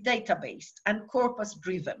done is data-based and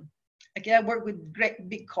corpus-driven. Okay, I work with great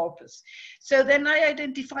big corpus. So then I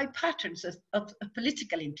identify patterns of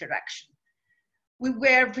political interaction. We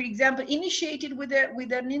were, for example, initiated with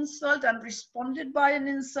an insult and responded by an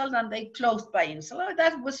insult, and they closed by insult. Oh,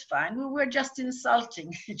 that was fine. We were just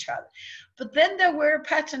insulting each other. But then there were a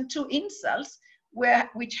pattern to insults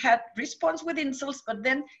which had response with insults, but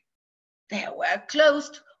then they were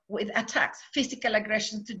closed with attacks, physical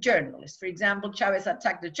aggression to journalists. For example, Chavez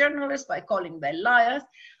attacked the journalists by calling them liars,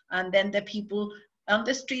 and then the people on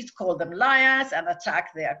the streets called them liars and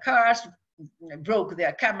attacked their cars, broke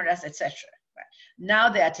their cameras, etc. Now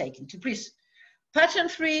they are taken to prison. Pattern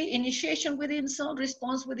 3, initiation with insult,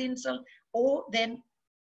 response with insult, or then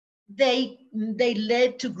they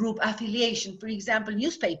led to group affiliation. For example,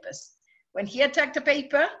 newspapers. When he attacked a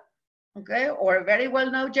paper, okay, or a very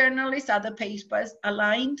well-known journalist, other papers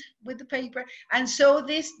aligned with the paper. And so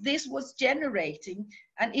this was generating,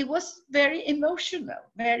 and it was very emotional,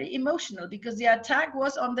 because the attack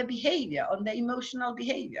was on the behavior, on the emotional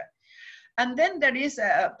behavior. And then there is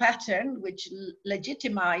a pattern which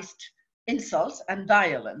legitimized insults and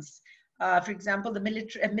violence. For example, a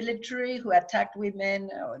military who attacked women,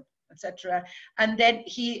 etc. And then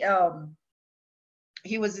he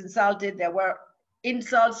was insulted. There were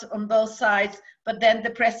insults on both sides, but then the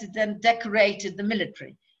president decorated the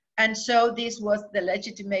military. And so this was the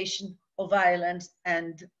legitimation of violence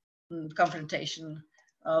and confrontation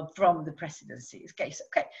from the presidency's case.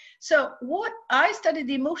 Okay, so what I studied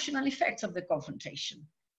the emotional effects of the confrontation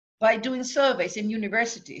by doing surveys in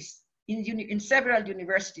universities, in several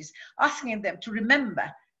universities, asking them to remember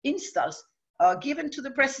insults given to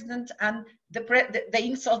the president, and the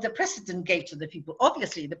insult the president gave to the people.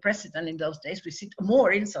 Obviously, the president in those days received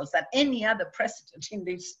more insults than any other president in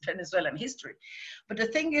this Venezuelan history. But the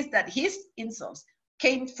thing is that his insults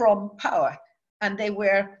came from power, and they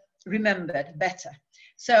were remembered better.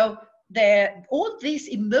 So all this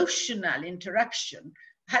emotional interaction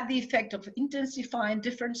had the effect of intensifying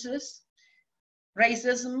differences,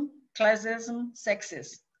 racism, classism,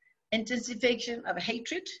 sexism, intensification of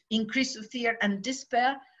hatred, increase of fear and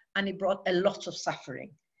despair, and it brought a lot of suffering.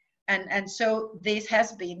 And so this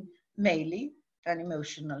has been mainly an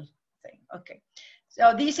emotional thing. Okay,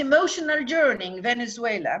 so this emotional journey in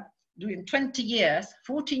Venezuela during 20 years,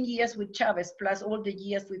 14 years with Chavez plus all the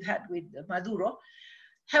years we've had with Maduro,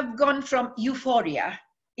 have gone from euphoria,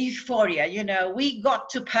 you know, we got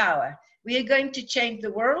to power, we are going to change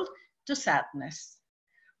the world, to sadness.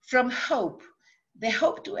 From hope, they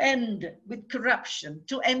hope to end with corruption,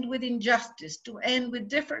 to end with injustice, to end with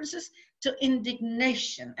differences, to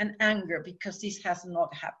indignation and anger because this has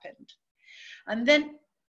not happened. And then,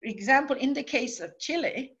 for example, in the case of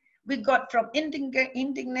Chile, we got from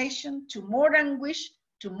indignation to more anguish,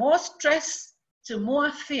 to more stress, to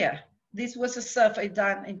more fear. This was a survey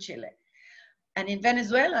done in Chile. And in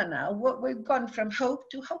Venezuela now, we've gone from hope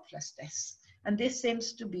to hopelessness. And this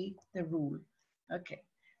seems to be the rule. Okay,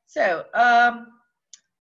 so,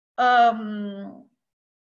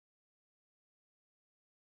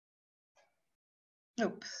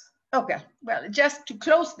 oops. Okay, well, just to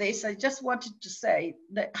close this, I just wanted to say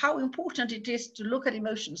that how important it is to look at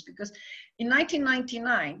emotions, because in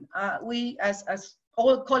 1999, we as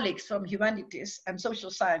all colleagues from humanities and social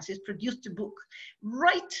sciences produced a book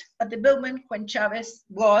right at the moment when Chavez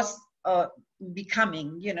was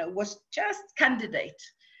becoming, you know, was just candidate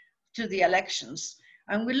to the elections.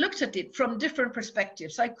 And we looked at it from different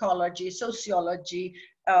perspectives, psychology, sociology,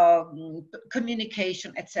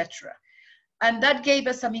 communication, etc. And that gave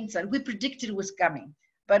us some insight. We predicted it was coming,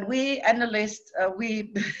 but we analysts,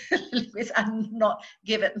 we are not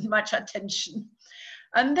given much attention.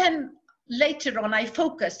 And then later on, I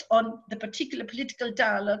focused on the particular political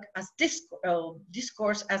dialogue as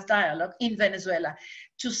discourse as dialogue in Venezuela,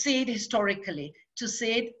 to see it historically, to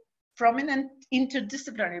see it from an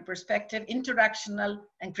interdisciplinary perspective, interactional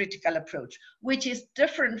and critical approach, which is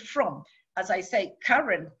different from, as I say,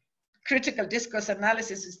 current critical discourse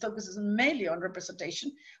analysis is focuses mainly on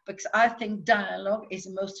representation, because I think dialogue is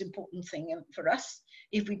the most important thing for us.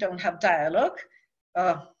 If we don't have dialogue,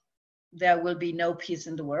 there will be no peace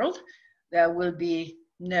in the world. There will be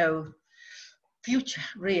no future,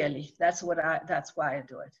 really. That's why I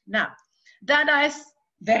do it. Now, that is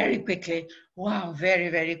very quickly, wow, very,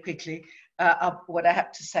 very quickly, what I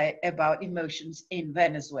have to say about emotions in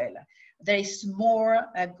Venezuela. There is more.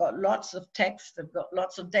 I've got lots of text. I've got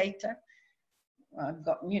lots of data. I've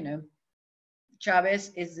got, you know,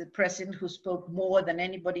 Chavez is the president who spoke more than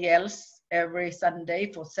anybody else every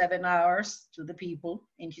Sunday for 7 hours to the people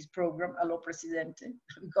in his program, Allo Presidente.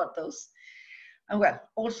 We've got those. And well,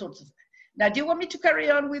 all sorts of. Now, do you want me to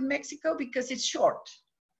carry on with Mexico? Because it's short.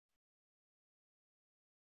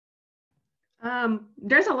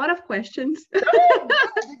 There's a lot of questions.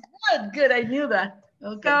 Good, I knew that.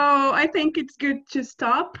 Okay. So I think it's good to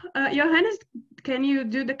stop. Johannes, can you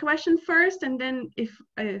do the question first, and then if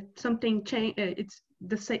something change, it's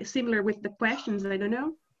similar with the questions. I don't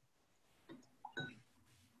know.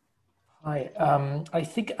 Hi, I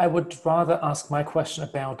think I would rather ask my question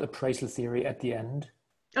about appraisal theory at the end.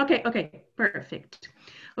 Okay, okay, perfect.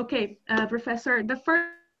 Okay, Professor, the first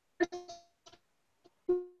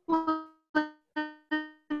one.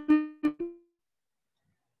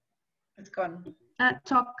 It's gone.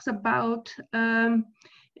 Talks about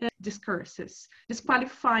discourses,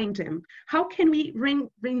 disqualifying them. How can we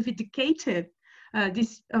reivindicate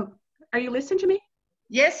this? Oh, are you listening to me?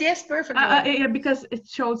 Yes, yes, perfectly. Yeah, because it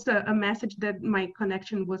shows a message that my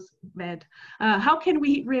connection was bad. How can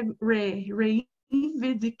we reivindicate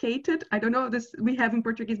it? I don't know, this we have in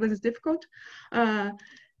Portuguese, but it's difficult.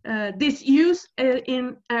 This use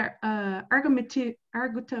in argumentative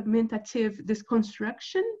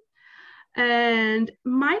deconstruction. And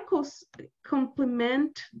Michael's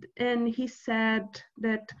compliment, and he said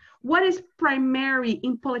that what is primary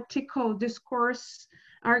in political discourse,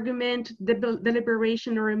 argument,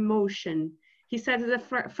 deliberation, or emotion? He said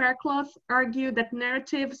that Faircloth argued that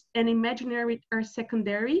narratives and imaginary are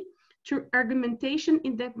secondary to argumentation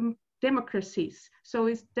in democracies. So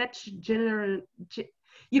is that general?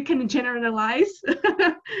 You can generalize.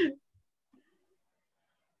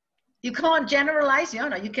 You can't generalize, you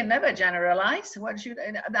know, you can never generalize. What should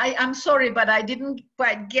I'm sorry, but I didn't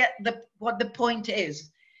quite get what the point is.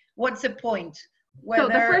 What's the point? So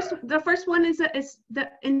the first one is the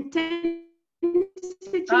intensity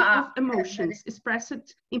of emotions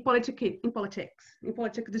expressed in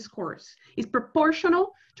political discourse is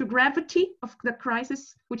proportional to gravity of the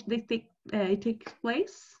crisis which they take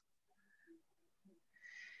place.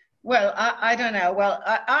 Well, I don't know. Well,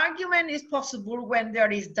 argument is possible when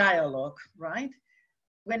there is dialogue, right?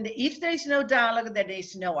 If there is no dialogue, there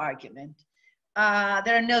is no argument.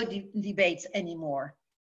 There are no debates anymore.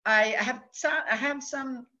 I have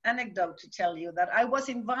some anecdote to tell you that I was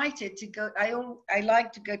invited to go. I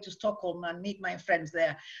like to go to Stockholm and meet my friends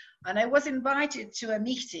there, and I was invited to a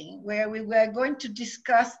meeting where we were going to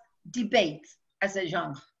discuss debate as a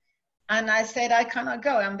genre. And I said, I cannot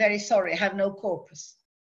go. I'm very sorry. I have no corpus.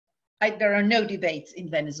 There are no debates in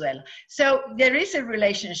Venezuela. So there is a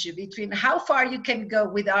relationship between how far you can go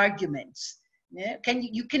with arguments. Yeah?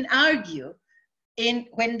 You can argue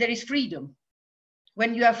when there is freedom,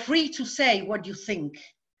 when you are free to say what you think.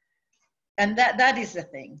 And that is the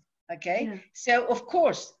thing, okay? Yeah. So of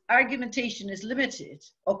course, argumentation is limited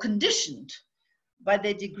or conditioned by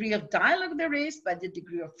the degree of dialogue there is, by the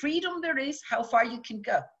degree of freedom there is, how far you can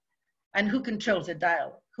go, and who controls the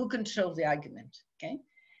dialogue, who controls the argument, okay?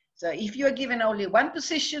 So if you're given only one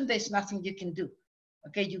position, there's nothing you can do.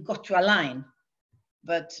 Okay, you got to align,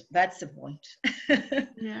 but that's the point.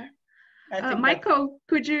 Yeah. Michael,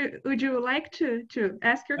 would you like to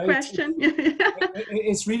ask your question?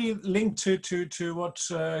 It's really linked to what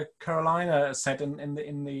Carolina said in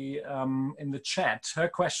the chat. Her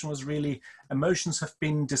question was really, emotions have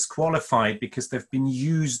been disqualified because they've been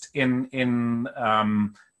used in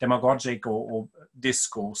demagogic or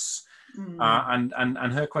discourse.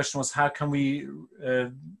 And her question was, how can we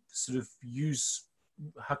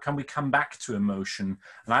how can we come back to emotion?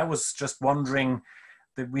 And I was just wondering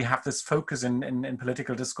that we have this focus in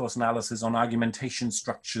political discourse analysis on argumentation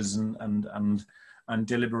structures and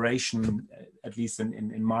deliberation, at least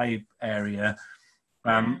in my area,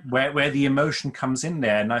 where the emotion comes in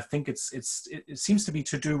there. And I think it seems to be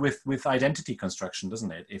to do with identity construction,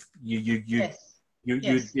 doesn't it? If you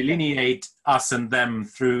delineate us and them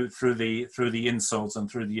through the insults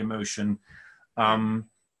and through the emotion, and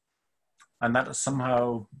that is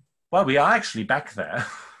somehow, well, we are actually back there.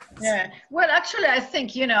 Yeah. Well, actually, I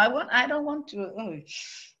think I don't want to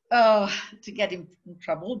get in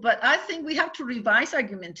trouble, but I think we have to revise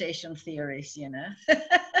argumentation theories.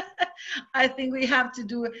 I think we have to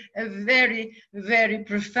do a very, very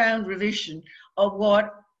profound revision of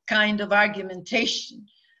what kind of argumentation,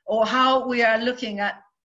 or how we are looking at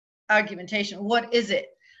argumentation. What is it?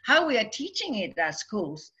 How we are teaching it at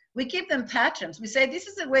schools. We give them patterns. We say, this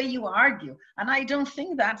is the way you argue. And I don't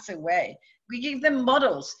think that's the way. We give them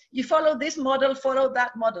models. You follow this model, follow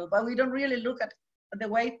that model. But we don't really look at the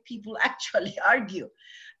way people actually argue.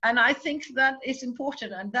 And I think that is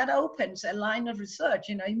important. And that opens a line of research,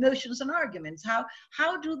 emotions and arguments.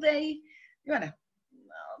 How do they,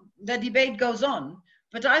 the debate goes on.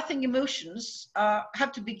 But I think emotions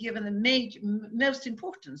have to be given the most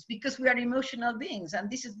importance, because we are emotional beings.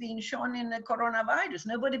 And this is being shown in the coronavirus.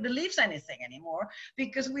 Nobody believes anything anymore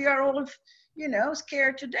because we are all,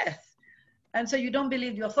 scared to death. And so you don't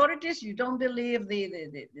believe the authorities, you don't believe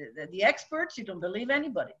the experts, you don't believe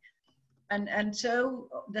anybody. And so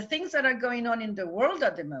the things that are going on in the world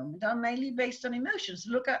at the moment are mainly based on emotions.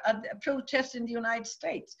 Look at the protests in the United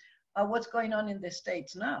States, what's going on in the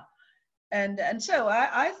States now. And so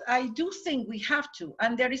I do think we have to,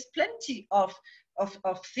 and there is plenty of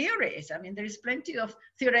theories. I mean, there is plenty of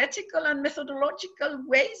theoretical and methodological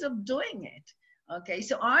ways of doing it. Okay,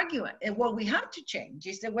 so argument, what we have to change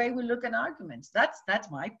is the way we look at arguments. That's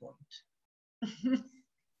my point.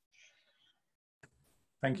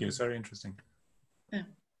 Thank you, it's very interesting. Yeah.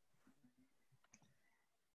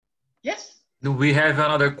 Yes? Do we have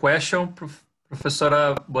another question,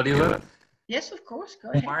 Professora Bolívar? Yes, of course, go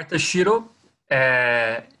ahead. Marta Shiro,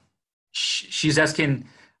 she's asking,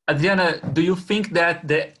 Adriana, do you think that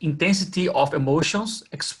the intensity of emotions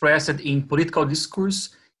expressed in political discourse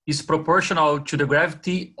is proportional to the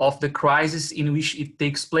gravity of the crisis in which it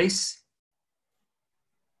takes place?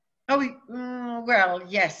 Oh, well,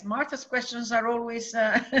 yes, Martha's questions are always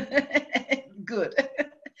good.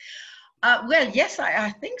 Well, yes, I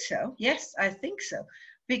think so. Yes, I think so.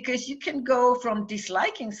 Because you can go from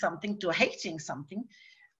disliking something to hating something,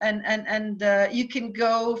 and you can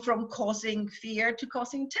go from causing fear to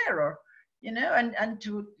causing terror, and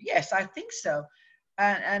to, yes, I think so.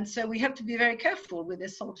 And so we have to be very careful with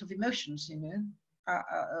this sort of emotions,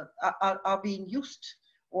 are being used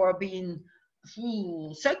or being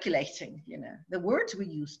circulating, the words we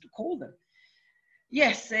use to call them.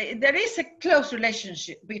 Yes, there is a close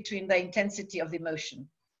relationship between the intensity of the emotion,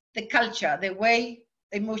 the culture, the way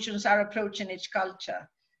emotions are approached in each culture,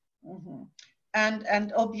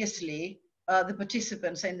 and obviously the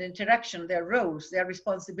participants in the interaction, their roles, their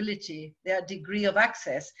responsibility, their degree of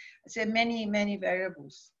access. So many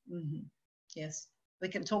variables. Yes, we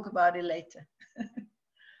can talk about it later.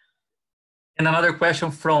 And another question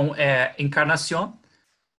from Encarnacion.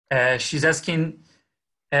 She's asking,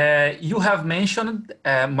 you have mentioned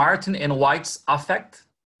Martin and White's affect.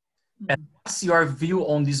 What's your view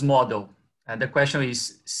on this model? And the question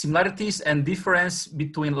is similarities and difference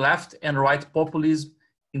between left and right populism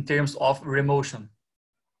in terms of emotion.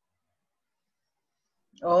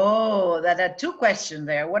 Oh, that are two questions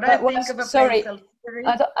there. What I think of a sorry, theory.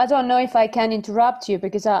 I don't know if I can interrupt you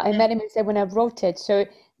because I made a mistake when I wrote it. So,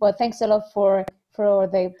 well, thanks a lot for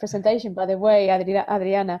the presentation, by the way,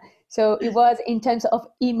 Adriana. So it was in terms of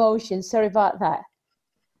emotion. Sorry about that.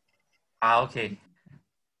 Okay.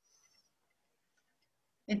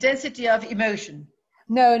 Intensity of emotion.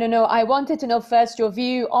 No. I wanted to know first your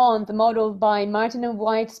view on the model by Martin and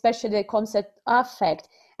White, especially the concept affect.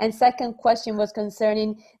 And second question was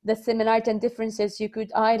concerning the similarity and differences you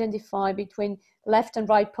could identify between left and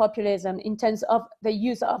right populism in terms of the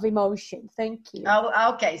use of emotion. Thank you.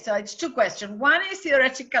 Oh, okay, so it's two questions. One is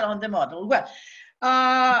theoretical on the model. Well,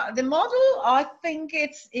 the model, I think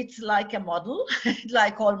it's like a model,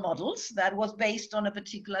 like all models, that was based on a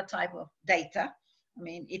particular type of data. I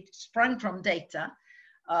mean, it sprung from data.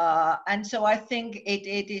 And so I think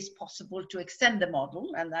it is possible to extend the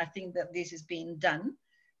model, and I think that this is being done.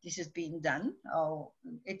 This is being done. Oh,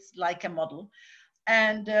 it's like a model.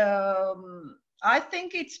 And I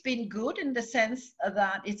think it's been good in the sense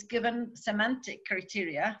that it's given semantic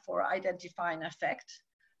criteria for identifying affect.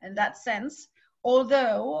 In that sense,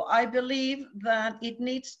 although I believe that it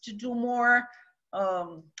needs to do more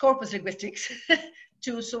corpus linguistics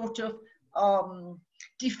to sort of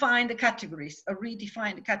define the categories, or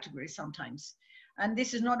redefine the categories sometimes. And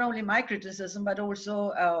this is not only my criticism, but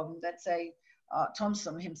also, let's say,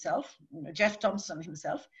 Thompson himself, Jeff Thompson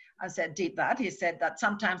himself, did that. He said that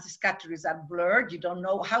sometimes these categories are blurred. You don't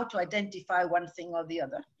know how to identify one thing or the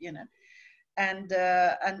other, you know. And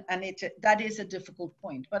that is a difficult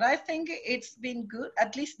point. But I think it's been good.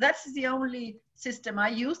 At least that's the only system I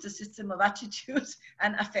use, the system of attitudes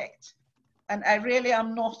and affect. And I really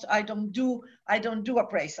am not, I don't do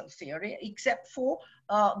appraisal theory, except for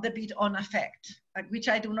the bit on affect, which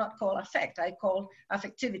I do not call affect, I call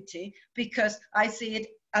affectivity, because I see it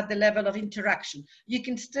at the level of interaction. You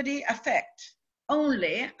can study affect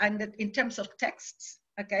only and in terms of texts,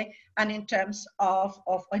 okay, and in terms of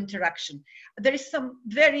interaction. There is some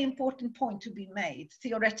very important point to be made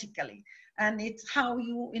theoretically, and it's how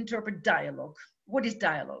you interpret dialogue. What is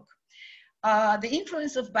dialogue? The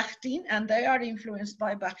influence of Bakhtin, and they are influenced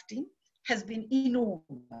by Bakhtin, has been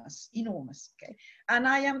enormous, okay? And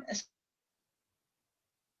I am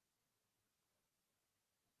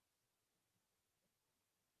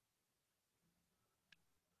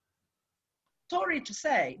sorry to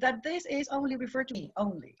say that this is only referred to me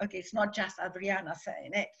only, okay? It's not just Adriana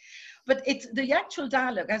saying it, but it's the actual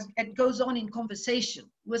dialogue as it goes on in conversation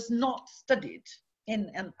was not studied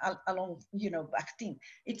along, you know, Bakhtin.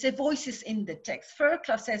 It's a voices in the text.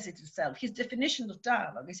 Fairclough says it himself. His definition of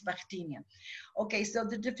dialogue is Bakhtinian. Okay, so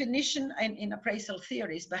the definition in appraisal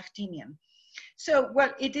theory is Bakhtinian. So,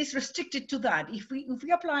 well, it is restricted to that. If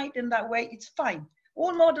we apply it in that way, it's fine.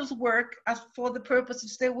 All models work as for the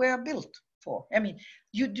purposes they were built for. I mean,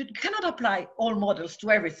 you cannot apply all models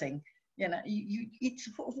to everything. You know,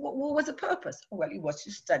 what was the purpose? Well, it was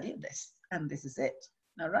to study this, and this is it.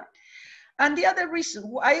 All right. And the other reason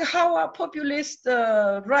how are populist,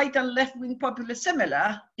 right and left-wing populists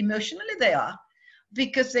similar? Emotionally, they are,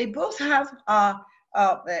 because they both have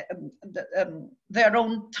their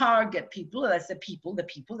own target people. That's the people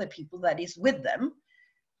that is with them,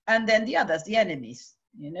 and then the others, the enemies.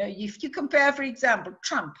 You know, if you compare, for example,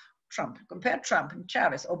 compare Trump and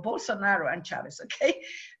Chavez, or Bolsonaro and Chavez, okay?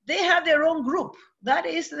 They have their own group. That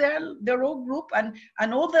is their own group, and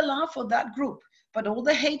all the love for that group. But all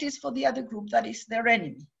the hate is for the other group that is their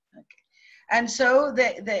enemy. Okay. And so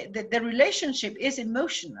the relationship is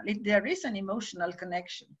emotional. There is an emotional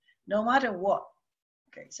connection, no matter what.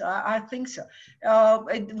 Okay, so I think so.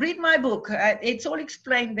 Read my book. It's all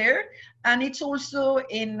explained there, and it's also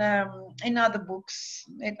in other books.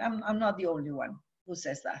 I'm not the only one who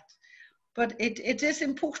says that. But it is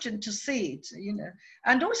important to see it, you know.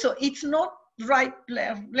 And also, it's not right,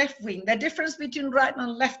 left wing. The difference between right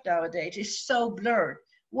and left nowadays is so blurred.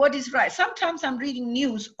 What is right? Sometimes I'm reading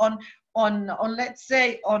news on let's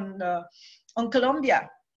say on on Colombia.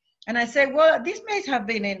 And I say, well, this may have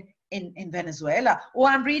been in Venezuela. Or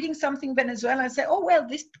I'm reading something Venezuela and say, oh, well,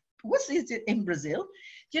 this was in Brazil.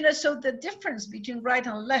 You know, so the difference between right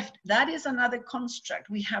and left, that is another construct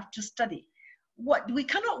we have to study. We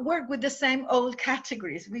cannot work with the same old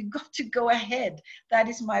categories. We've got to go ahead. That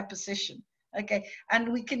is my position. Okay,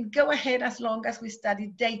 and we can go ahead as long as we study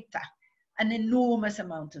data, an enormous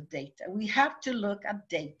amount of data. We have to look at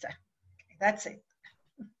data. Okay, that's it.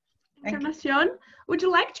 Encarnacion, would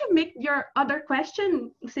you like to make your other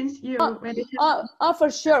question since you already have?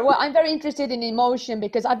 For sure. Well, I'm very interested in emotion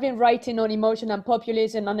because I've been writing on emotion and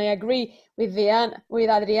populism, and I agree with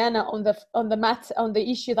Adriana on the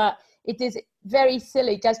issue that it is very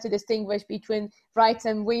silly just to distinguish between right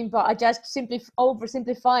and wing, but I just simply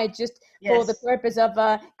oversimplify just for the purpose of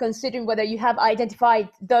considering whether you have identified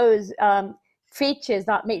those features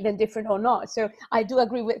that make them different or not. So I do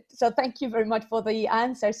agree with, so thank you very much for the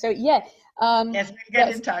answer. So yeah. Yes, we'll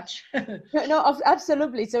get in touch. No,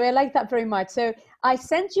 absolutely. So I like that very much. So I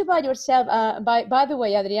sent you by yourself, by the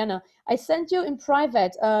way, Adriana, I sent you in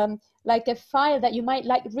private like a file that you might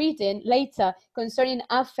like reading later concerning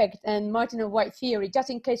affect and Martin and White theory, just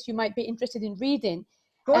in case you might be interested in reading.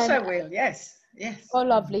 Of course I will, yes, yes. Oh,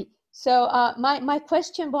 lovely. So my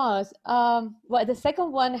question was, well, the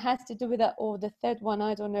second one has to do with that, or the third one,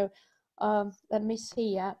 I don't know. Let me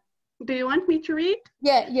see. Do you want me to read?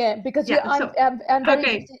 Yeah, because I'm very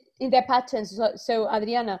interested in their patterns. So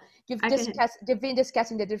Adriana, you've been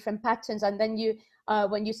discussing the different patterns, and then you,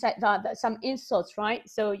 when you said that some insults, right?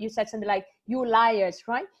 So you said something like, you liars,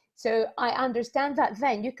 right? So I understand that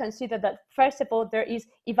then you consider that, first of all, there is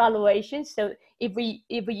evaluation. So if we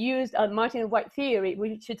use Martin and White theory,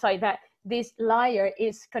 we should say that this liar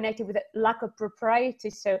is connected with a lack of propriety.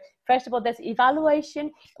 So first of all, there's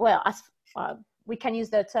evaluation. Well, as we can use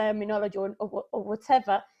the terminology or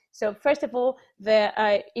whatever. So first of all,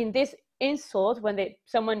 in this insult, when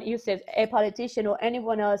someone uses, a politician or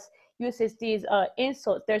anyone else uses these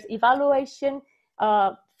insults, there's evaluation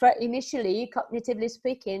initially, cognitively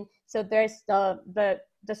speaking. So there's the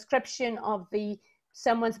description of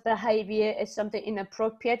someone's behavior as something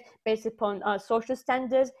inappropriate based upon social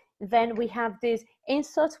standards. Then we have these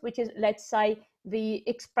insults, which is, let's say, the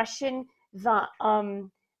expression that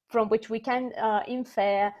from which we can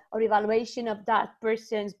infer or evaluation of that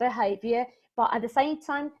person's behavior. But at the same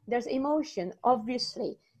time, there's emotion,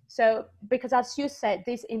 obviously. So, because as you said,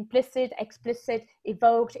 this implicit, explicit,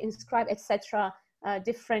 evoked, inscribed, etc.,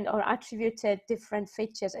 different or attributed different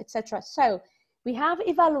features, etc. So we have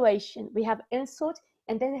evaluation, we have insult,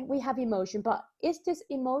 and then we have emotion. But is this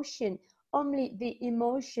emotion only the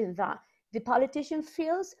emotion that the politician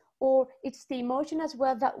feels, or it's the emotion as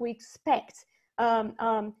well that we expect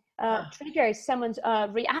triggers someone's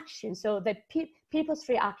reaction? So the people's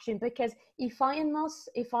reaction, because if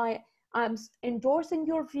I'm endorsing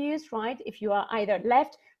your views, right? If you are either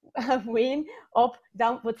left, wing, up,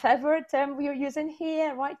 down, whatever term we're using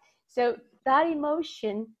here, right? So that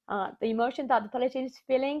emotion, the emotion that the politician is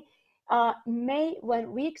feeling, may,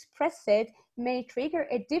 when we express it, may trigger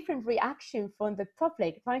a different reaction from the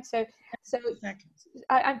public, right? So exactly.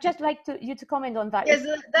 I'd just like you to comment on that. Yes,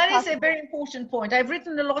 that is a very important point. I've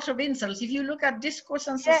written a lot of insults. If you look at Discourse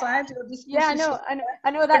and Society or Discourse, I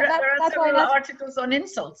know that. There are several articles on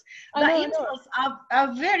insults. The insults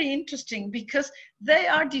are very interesting because they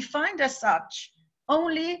are defined as such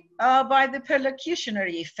only by the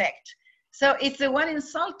perlocutionary effect. So it's the one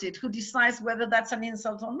insulted who decides whether that's an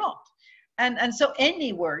insult or not. And so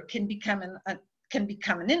any word can become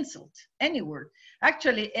an insult, any word.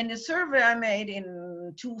 Actually, in a survey I made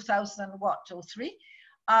in 2003,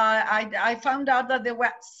 I found out that there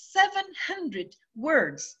were 700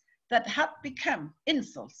 words that had become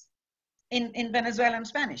insults in Venezuelan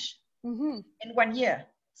Spanish in 1 year.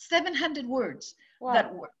 700 words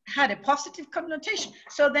that had a positive connotation.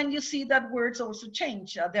 So then you see that words also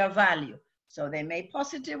change their value. So they may be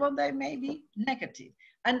positive or they may be negative.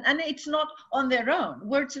 And it's not on their own.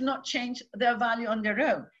 Words do not change their value on their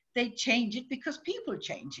own. They change it because people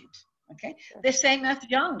change it, okay? Sure. The same as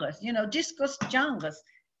genres, discourse genres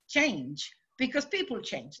change because people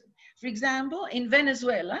change them. For example, in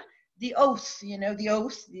Venezuela, the oath, the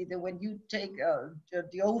oath, when you take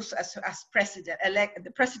the oath as president-elect,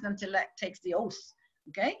 the president-elect takes the oath,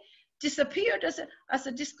 okay? Disappeared as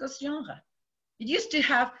a discourse genre. It used to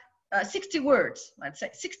have 60 words, let's say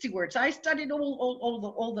 60 words. I studied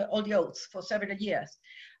all the oaths for several years.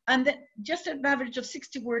 And then just an average of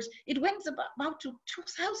 60 words, it went about to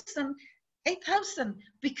 2,000, 8,000,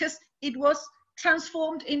 because it was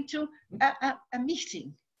transformed into a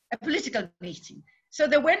meeting, a political meeting. So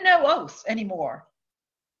there were no oaths anymore.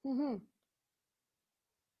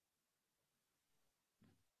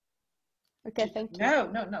 Okay, thank you.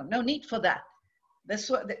 No need for that.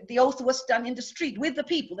 The oath was done in the street with the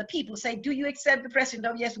people. The people say, do you accept the president?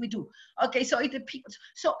 Oh, yes, we do. Okay, so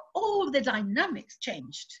so all the dynamics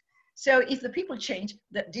changed. So if the people change,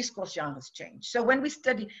 the discourse genres change. So when we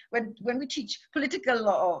study, when we teach political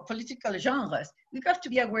genres, we've got to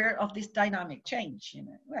be aware of this dynamic change, you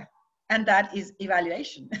know. Well, and that is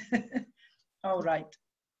evaluation. All right.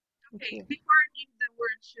 Okay, before I give the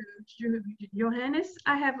word to Johannes,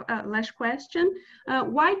 I have a last question.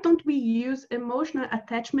 Why don't we use emotional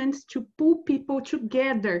attachments to pull people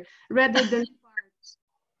together rather than parts?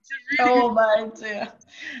 Oh my dear,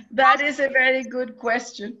 that is a very good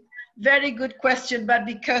question. Very good question, but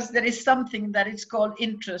because there is something that is called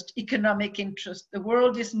interest, economic interest. The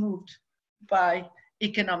world is moved by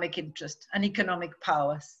economic interest and economic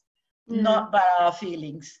powers, not by our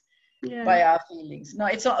feelings. By our feelings. No,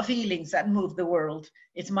 it's not feelings that move the world,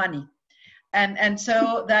 it's money. And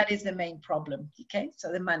so that is the main problem, okay?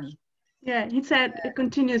 So the money. Yeah, he said, it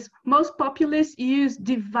continues, most populists use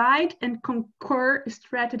divide and conquer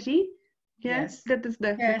strategy. Yes, that is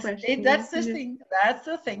the question. That's the thing, that's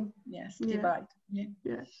the thing, yes, divide.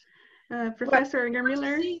 Professor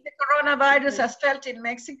Miller? See the coronavirus has felt in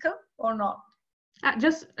Mexico or not?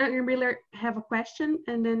 Just Miller have a question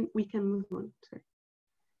and then we can move on. Sorry.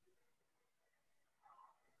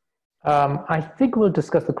 I think we'll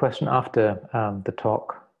discuss the question after the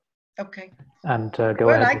talk. Okay. And go ahead.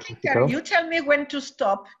 Well, I can carry. You tell me when to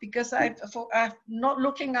stop because I'm not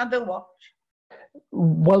looking at the watch.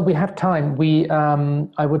 Well, we have time.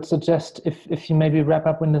 I would suggest if you maybe wrap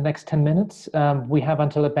up in the next 10 minutes. We have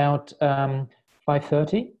until about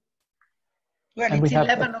 5:30. Well, and it's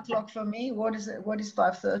 11 o'clock for me. What is it? What is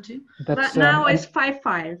 5:30? But now it's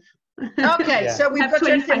 5:05. Okay, so we've got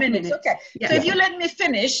 20 minutes. Okay, so if you let me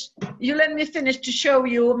finish to show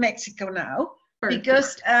you Mexico now. Perfect.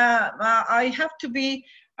 Because I have to be,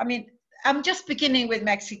 I mean, I'm just beginning with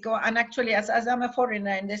Mexico, and actually as I'm a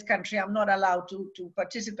foreigner in this country, I'm not allowed to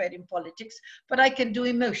participate in politics, but I can do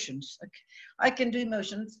emotions. Okay. I can do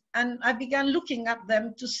emotions, and I began looking at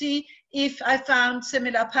them to see if I found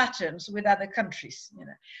similar patterns with other countries, you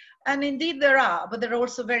know. And indeed there are, but there are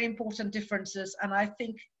also very important differences, and I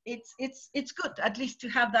think it's good at least to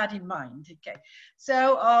have that in mind. Okay,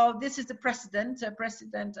 so this is the president,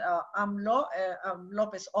 AMLO,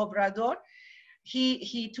 López Obrador.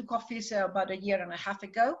 He took office about 1.5 years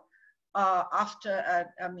ago. After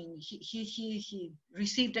I mean, he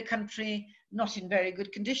received a country not in very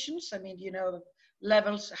good conditions. I mean, you know,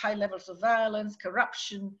 high levels of violence,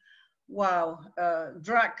 corruption,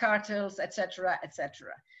 drug cartels, etc.,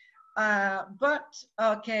 etc. But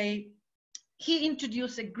okay, he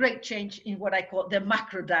introduced a great change in what I call the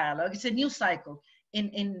macro dialogue. It's a new cycle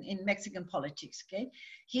in Mexican politics. Okay,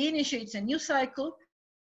 he initiates a new cycle.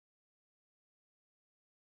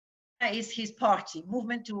 Is his party,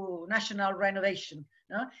 Movement to National Renovation,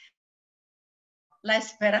 no? La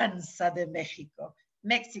Esperanza de México,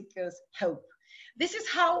 Mexico's hope. This is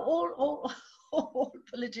how all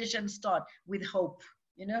politicians start, with hope,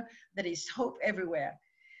 you know, there is hope everywhere.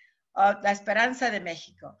 La Esperanza de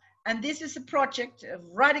México. And this is a project of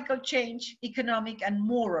radical change, economic and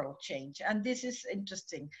moral change. And this is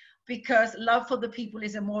interesting because love for the people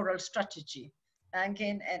is a moral strategy.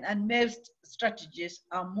 And most strategies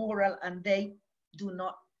are moral, and they do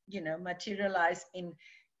not, you know, materialize in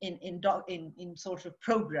sort of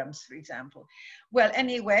programs, for example. Well,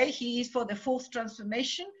 anyway, he is for the fourth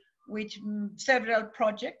transformation, which several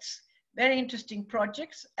projects, very interesting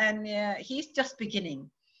projects, and he's just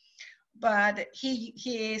beginning. But he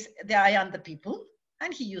is the I am the people,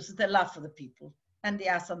 and he uses the love for the people. And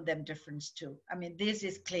there are some them difference too. I mean, this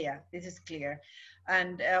is clear. This is clear,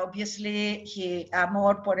 and obviously he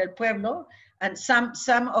amor por el pueblo. And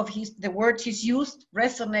some of the words he's used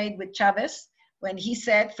resonate with Chavez when he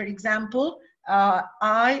said, for example,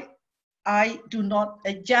 I do not,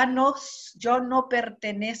 yo no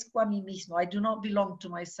pertenezco a mí mismo. I do not belong to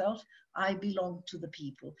myself. I belong to the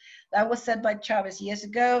people. That was said by Chavez years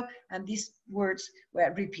ago, and these words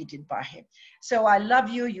were repeated by him. So I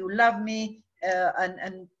love you, you love me.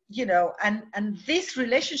 And you know, and this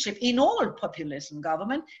relationship in all populism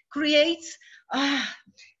government creates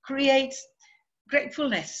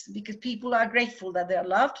gratefulness, because people are grateful that they're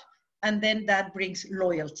loved, and then that brings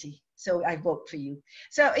loyalty. So I vote for you.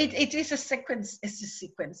 So it is a sequence. It's a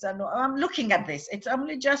sequence. I'm looking at this. It's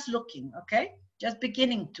only just looking, okay, just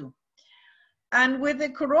beginning to. And with the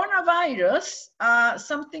coronavirus,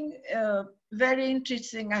 something very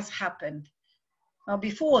interesting has happened.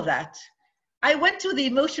 Before that, I went to the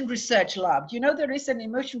emotion research lab. You know, there is an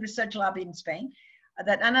emotion research lab in Spain.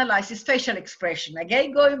 that analyzes facial expression.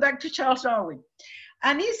 Again, going back to Charles Darwin.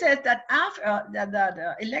 And he says that after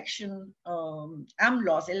the election,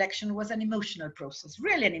 AMLO's election was an emotional process,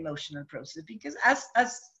 really an emotional process, because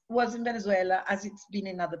as was in Venezuela, as it's been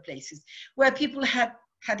in other places, where people had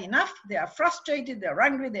enough, they are frustrated, they're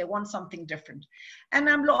angry, they want something different. And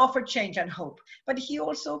AMLO offered change and hope, but he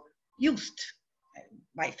also used,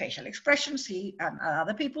 by facial expressions, he and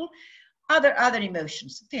other people, other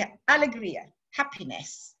emotions, alegría,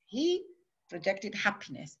 happiness. He projected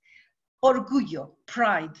happiness, orgullo,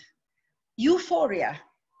 pride, euphoria,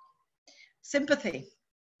 sympathy,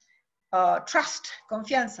 trust,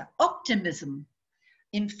 confianza, optimism.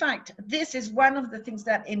 In fact, this is one of the things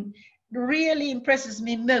that really impresses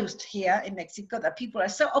me most here in Mexico, that people are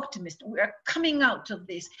so optimistic. We are coming out of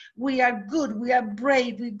this. We are good. We are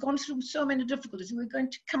brave. We've gone through so many difficulties. We're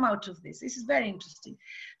going to come out of this. This is very interesting.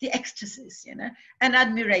 The ecstasies, you know, and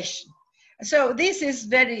admiration. So this is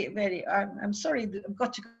very, very, I'm sorry, I've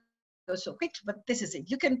got to go so quick, but this is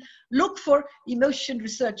it. You can look for emotion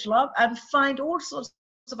research lab and find all sorts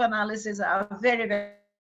of analyses that are very, very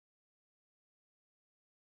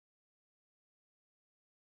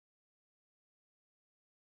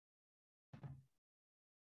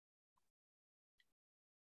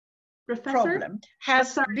problem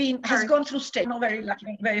has gone through state, not very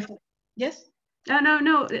lucky, very full. Yes?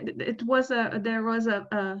 No, it was there was a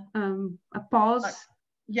pause.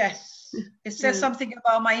 Yes, it says something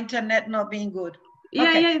about my internet not being good. Yeah,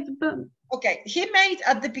 okay. But... Okay, he made,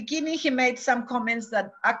 at the beginning, he made some comments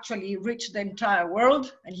that actually reached the entire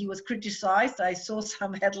world, and he was criticized. I saw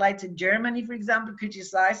some headlines in Germany, for example,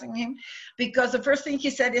 criticizing him, because the first thing he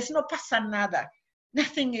said is, no pasa nada.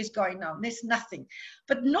 Nothing is going on, there's nothing.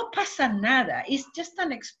 But no pasa nada is just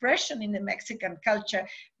an expression in the Mexican culture,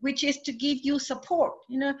 which is to give you support.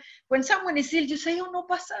 You know, when someone is ill, you say, oh, no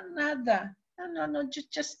pasa nada. No,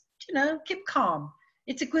 just, you know, keep calm.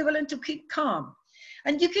 It's equivalent to keep calm.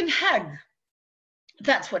 And you can hug.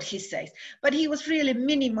 That's what he says. But he was really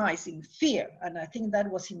minimizing fear. And I think that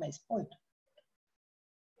was his point.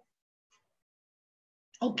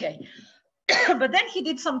 Okay. But then he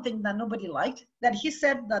did something that nobody liked, that he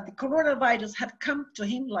said that the coronavirus had come to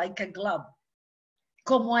him like a glove,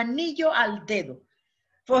 como anillo al dedo,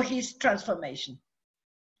 for his transformation,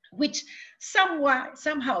 which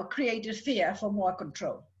somehow created fear for more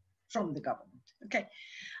control from the government. Okay.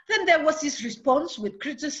 Then there was this response with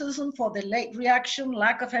criticism for the late reaction,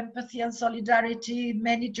 lack of empathy and solidarity,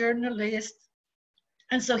 many journalists.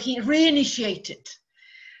 And so he reinitiated.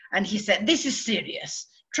 And he said, this is serious.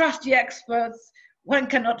 Trust the experts. One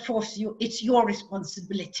cannot force you. It's your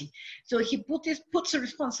responsibility. So he puts a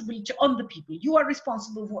responsibility on the people. You are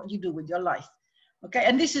responsible for what you do with your life. Okay.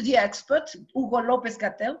 And this is the expert, Hugo Lopez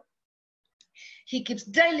Gatell. He keeps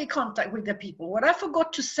daily contact with the people. What I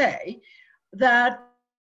forgot to say, that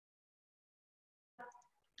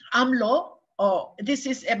AMLO, this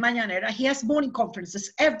is a Mañanera, he has morning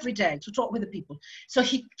conferences every day to talk with the people. So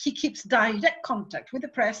he keeps direct contact with the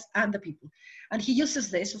press and the people. And he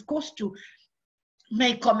uses this, of course, to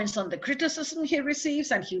make comments on the criticism he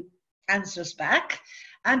receives, and he answers back,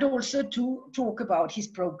 and also to talk about his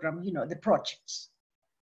program, you know, the projects.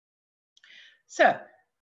 So,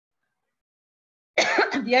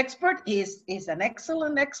 the expert is an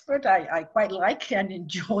excellent expert. I quite like and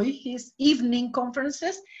enjoy his evening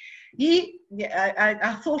conferences.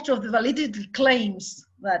 I thought of the validity claims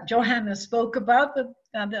that Johanna spoke about the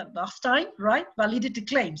last time, right? Validity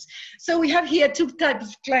claims. So we have here two types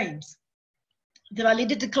of claims. The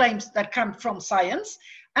validity claims that come from science,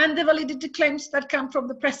 and the validity claims that come from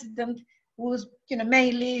the president, who's, you know,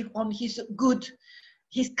 mainly on his good,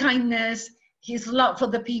 his kindness, his love for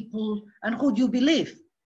the people, and who do you believe?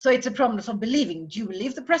 So it's a problem of believing. Do you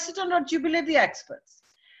believe the president or do you believe the experts?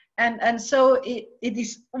 And so it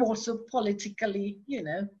is also politically, you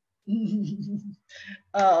know,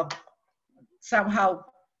 somehow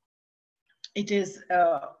it is,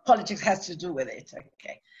 politics has to do with it,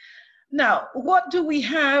 okay. Now, what do we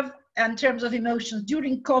have in terms of emotions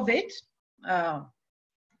during COVID?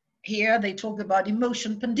 Here they talk about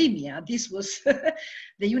emotion pandemia. This was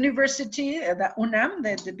the university, the UNAM,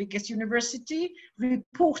 the biggest university,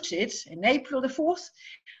 reported in April the 4th,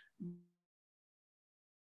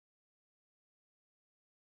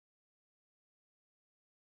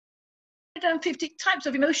 150 types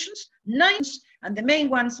of emotions, 9, and the main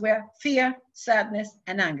ones were fear, sadness,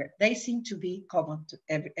 and anger. They seem to be common to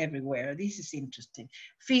everywhere. This is interesting.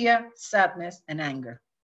 Fear, sadness, and anger.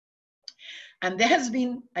 And there has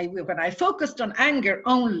been, when I focused on anger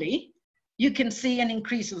only, you can see an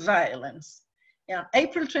increase of violence. On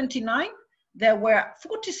April 29, there were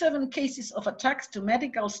 47 cases of attacks to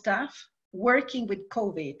medical staff working with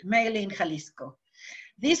COVID, mainly in Jalisco.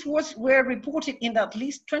 These were reported in at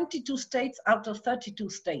least 22 states out of 32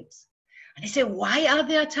 states. And they say, why are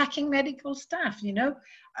they attacking medical staff? You know,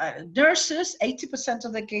 nurses, 80%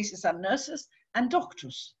 of the cases are nurses and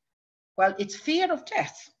doctors. Well, it's fear of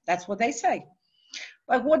death. That's what they say.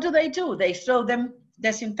 But what do? They throw them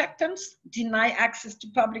disinfectants, deny access to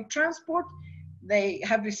public transport. They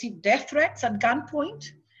have received death threats at gunpoint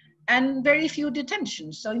and very few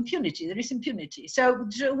detentions. So impunity, there is impunity. So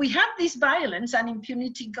we have this violence and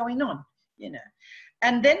impunity going on, you know.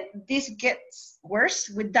 And then this gets worse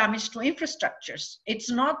with damage to infrastructures. It's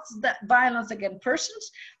not that violence against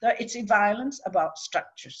persons, it's a violence about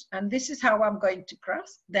structures. And this is how I'm going to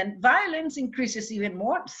cross. Then violence increases even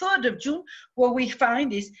more. 3rd of June, what we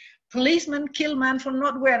find is policemen kill man for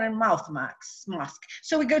not wearing mask.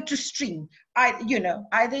 So we go to extreme.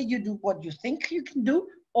 Either you do what you think you can do,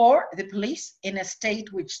 or the police in a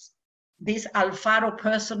state which this Alfaro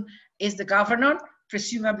person is the governor,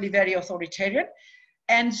 presumably very authoritarian.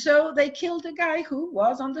 And so they killed a guy who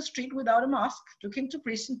was on the street without a mask, took him to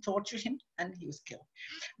prison, tortured him, and he was killed.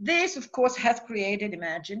 This, of course, has created,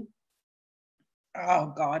 imagine,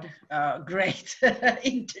 oh God, great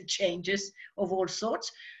interchanges of all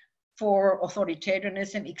sorts for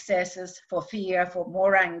authoritarianism, excesses, for fear, for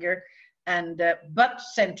more anger, and but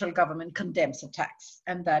central government condemns attacks,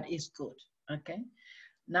 and that is good, okay?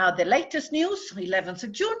 Now the latest news, 11th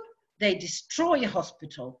of June, they destroy a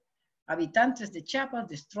hospital. Habitantes de Chiapas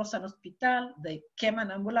destrozan hospital, they queman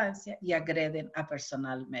ambulancia y agreden a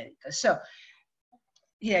personal médico. So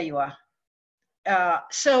here you are.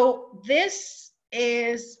 So this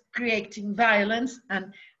is creating violence,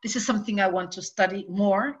 and this is something I want to study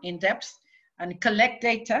more in depth and collect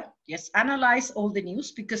data. Yes, analyze all the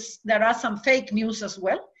news, because there are some fake news as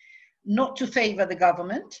well, not to favor the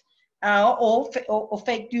government. Or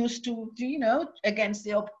fake news to you know, against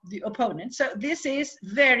the opponent. So this is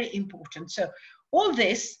very important. So all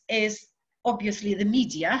this is obviously the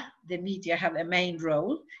media. The media have a main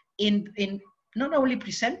role in not only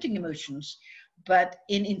presenting emotions, but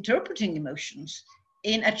in interpreting emotions,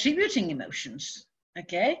 in attributing emotions,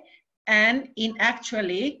 okay? And in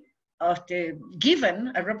actually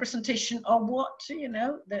given a representation of what, you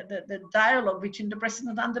know, the dialogue between the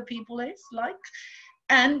president and the people is like,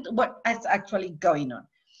 and what is actually going on.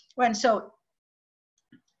 When so,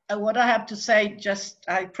 what I have to say,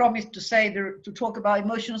 I promised to say to talk about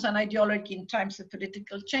emotions and ideology in times of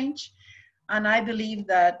political change, and I believe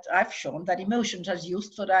that I've shown that emotions are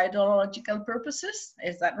used for ideological purposes.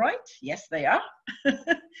 Is that right? Yes, they are.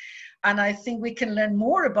 And I think we can learn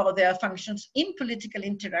more about their functions in political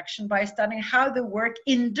interaction by studying how they work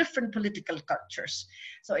in different political cultures.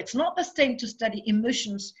 So it's not the same to study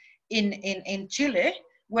emotions in Chile,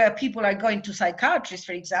 where people are going to psychiatrists,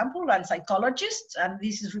 for example, and psychologists, and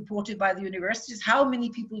this is reported by the universities, how many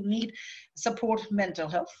people need support mental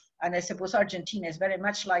health. And I suppose Argentina is very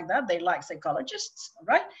much like that. They like psychologists,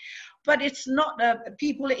 right? But it's not,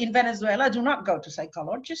 people in Venezuela do not go to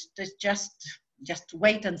psychologists. They just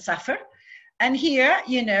wait and suffer. And here,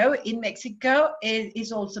 you know, in Mexico, it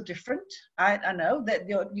is also different. I know that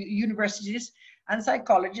the universities and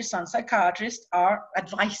psychologists and psychiatrists are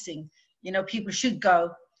advising, you know, people should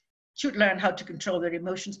learn how to control their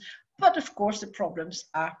emotions. But of course, the problems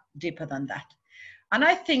are deeper than that. And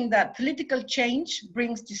I think that political change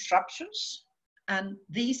brings disruptions, and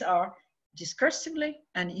these are discursively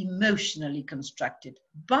and emotionally constructed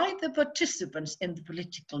by the participants in the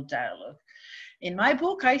political dialogue. In my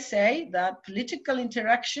book, I say that political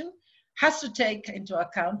interaction has to take into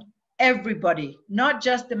account everybody, not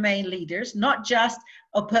just the main leaders, not just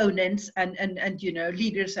opponents and you know,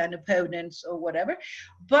 leaders and opponents or whatever,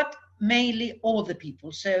 but mainly all the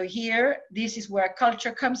people. So here, this is where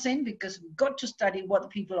culture comes in, because we've got to study what the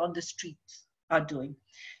people on the streets are doing.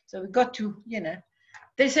 So we've got to, you know,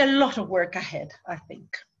 there's a lot of work ahead, I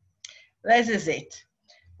think. This is it.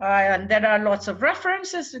 And there are lots of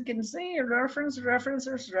references, you can see, references.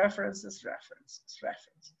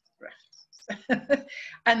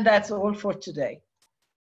 And that's all for today.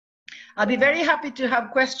 I'll be very happy to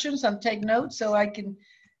have questions and take notes so I can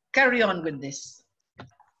carry on with this.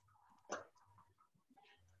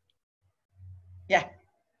 Yeah.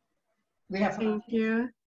 We have. Thank you.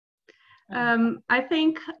 I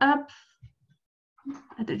think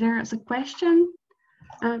there is a question.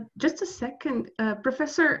 Just a second,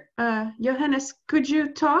 Professor Johannes, could you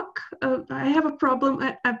talk? I have a problem,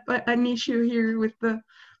 an issue here with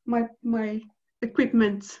my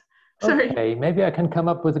equipment. Sorry. Okay, maybe I can come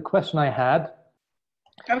up with a question I had.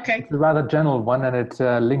 Okay. It's a rather general one, and it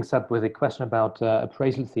links up with a question about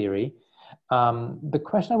appraisal theory. The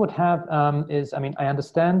question I would have is, I mean, I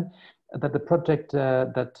understand that the project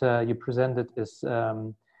that you presented is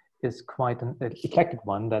quite an eclectic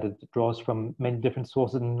one, that it draws from many different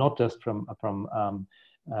sources, and not just from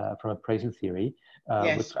appraisal theory,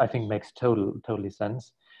 Yes. which I think makes totally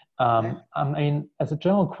sense. I mean, as a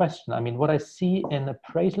general question, I mean, what I see in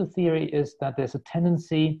appraisal theory is that there's a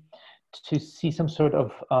tendency to see some sort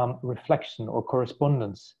of reflection or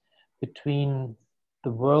correspondence between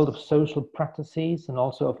the world of social practices and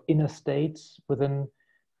also of inner states within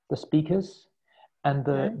the speakers and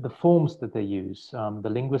the forms that they use, the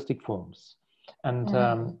linguistic forms. And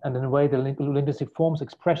in a way, the linguistic forms,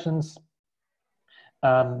 expressions,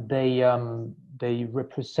 they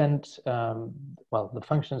represent, well, the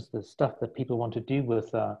functions, the stuff that people want to do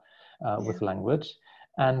with language.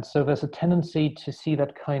 And so there's a tendency to see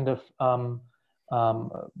that kind of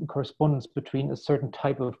correspondence between a certain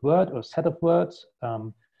type of word or set of words,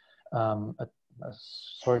 a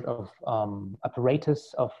sort of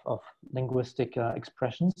apparatus of linguistic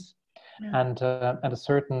expressions, and a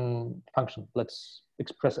certain function. Let's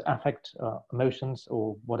express affect, emotions,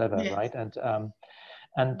 or whatever, right?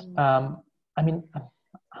 I mean,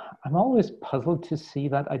 I'm always puzzled to see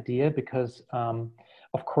that idea because,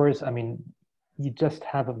 of course, I mean, you just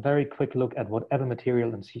have a very quick look at whatever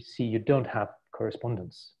material and see you don't have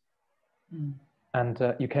correspondence. And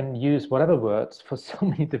you can use whatever words for so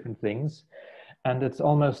many different things, and it's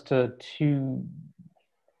almost too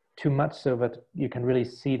much so that you can really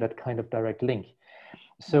see that kind of direct link.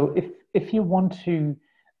 So if you want to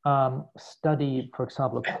study, for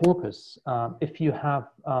example, a corpus, if you have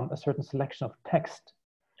a certain selection of text,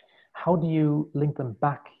 how do you link them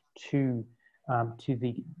back to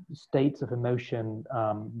the states of emotion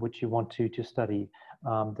which you want to study,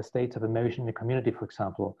 the states of emotion in the community, for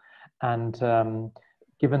example? And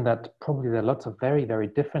given that probably there are lots of very, very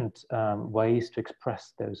different ways to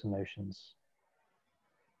express those emotions.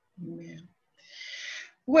 Yeah.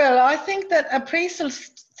 Well, I think that appraisal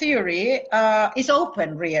theory is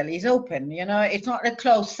open, really. It's open, you know, it's not a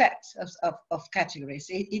closed set of categories.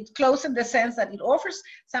 It's closed in the sense that it offers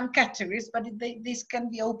some categories, but this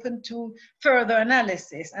can be open to further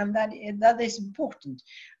analysis, and that is important.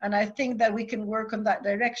 And I think that we can work on that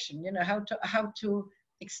direction, you know, how to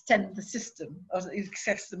extend the system, or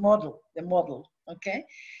access the model, okay?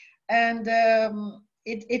 And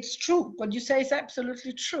it's true. What you say is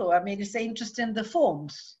absolutely true. I mean, it's the interest in the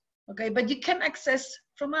forms, okay? But you can access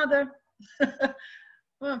from other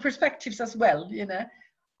perspectives as well, you know.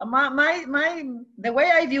 The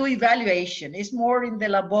way I view evaluation is more in the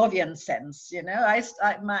Labovian sense, you know.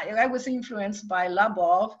 I was influenced by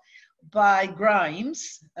Labov, by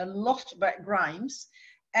Grimes, a lot by Grimes,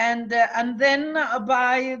 and then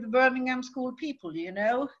by the Birmingham School people, you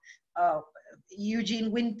know.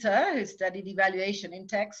 Eugene Winter, who studied evaluation in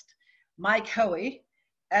text, Mike Hoey,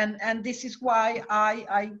 and this is why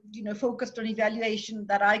I you know, focused on evaluation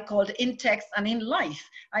that I called in text and in life.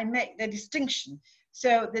 I make the distinction.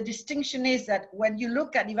 So the distinction is that when you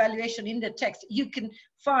look at evaluation in the text, you can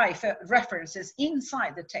find references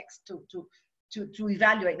inside the text to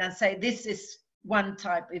evaluate and say this is one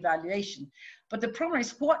type of evaluation. But the problem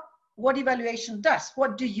is what evaluation does.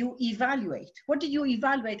 What do you evaluate? What do you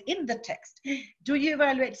evaluate in the text? Do you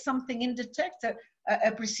evaluate something in the text,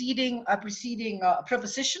 a preceding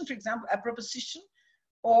proposition, for example, a proposition,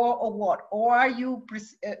 or what? Or are you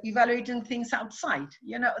evaluating things outside?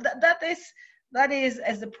 You know, that is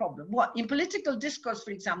as the problem. What in political discourse,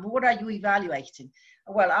 for example, what are you evaluating?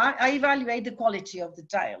 Well, I evaluate the quality of the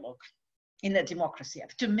dialogue in a democracy.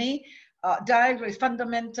 To me, dialogue is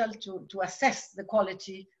fundamental to assess the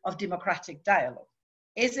quality of democratic dialogue.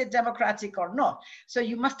 Is it democratic or not? So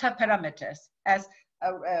you must have parameters, as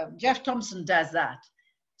Jeff Thompson does that.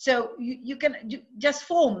 So just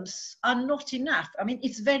forms are not enough. I mean,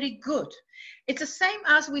 it's very good. It's the same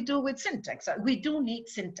as we do with syntax. We do need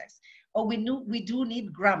syntax, or we do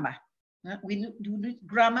need grammar. We do need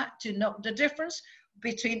grammar to know the difference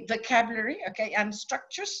between vocabulary, okay, and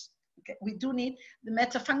structures. Okay, we do need the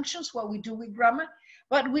meta functions, what we do with grammar,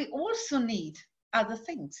 but we also need other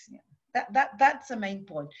things. Yeah. That's the main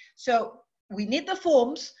point. So we need the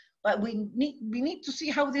forms, but we need to see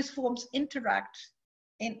how these forms interact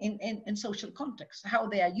in social context, how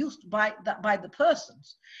they are used by the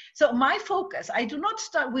persons. So my focus, I do not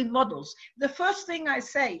start with models. The first thing I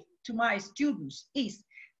say to my students is,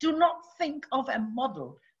 do not think of a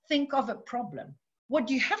model, think of a problem. What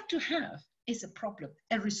you have to have is a problem,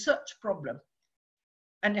 a research problem,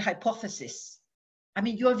 and a hypothesis. I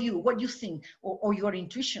mean, your view, what you think, or your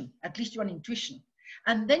intuition, at least your intuition.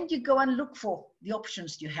 And then you go and look for the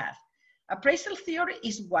options you have. Appraisal theory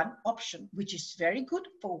is one option, which is very good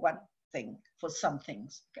for one thing, for some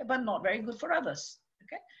things, okay, but not very good for others.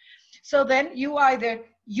 Okay, so then you either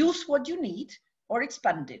use what you need or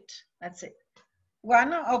expand it. That's it.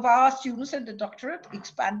 One of our students at the doctorate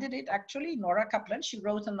expanded it, actually, Nora Kaplan. She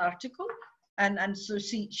wrote an article, and so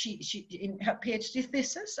she in her PhD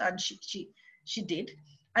thesis, and she did.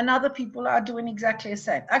 And other people are doing exactly the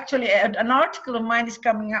same. Actually, an article of mine is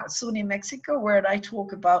coming out soon in Mexico, where I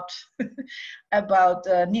talk about about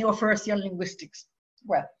neo-Freudian linguistics.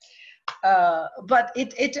 Well, but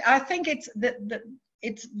I think it's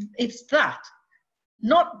that.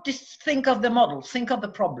 Not just think of the model, think of the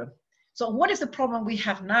problem. So what is the problem we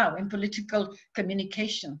have now in political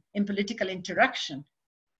communication, in political interaction?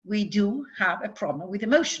 We do have a problem with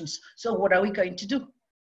emotions. So what are we going to do?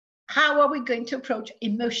 How are we going to approach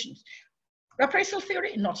emotions? Appraisal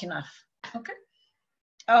theory, not enough, okay?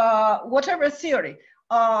 Whatever theory,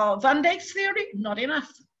 Van Dijk's theory, not enough.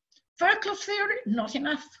 Fairclough's theory, not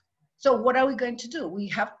enough. So what are we going to do? We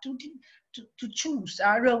have to choose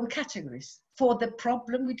our own categories for the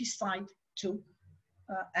problem we decide to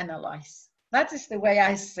analyze. That is the way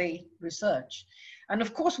I see research. And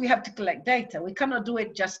of course, we have to collect data. We cannot do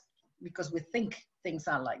it just because we think things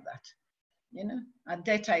are like that. You know, and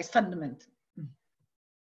data is fundamental.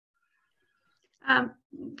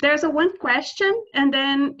 There's one question, and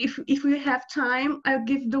then if we have time, I'll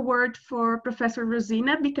give the word for Professor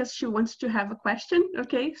Rosina because she wants to have a question.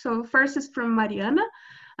 Okay, so first is from Mariana.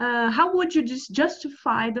 How would you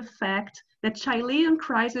justify the fact that Chilean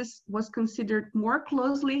crisis was considered more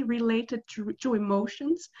closely related to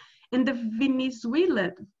emotions, and the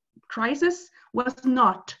Venezuelan crisis was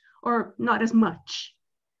not, or not as much?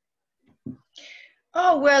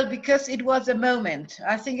 Oh, well, because it was a moment.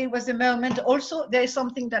 I think it was a moment. Also, there is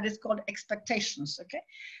something that is called expectations, okay?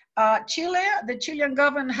 Chile, the Chilean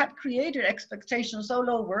government had created expectations all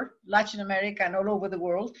over Latin America and all over the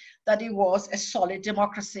world that it was a solid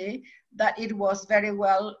democracy, that it was very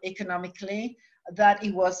well economically, that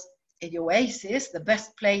it was an oasis, the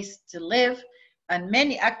best place to live. And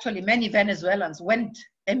many Venezuelans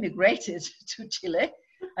emigrated to Chile,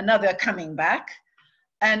 and now they're coming back.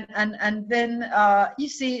 And then you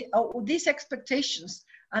see these expectations.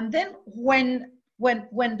 And then when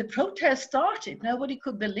the protest started, nobody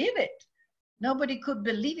could believe it. Nobody could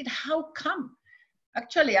believe it. How come?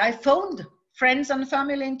 Actually, I phoned friends and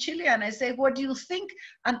family in Chile and I say, what do you think?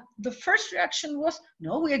 And the first reaction was,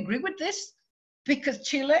 no, we agree with this because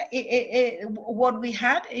Chile, what we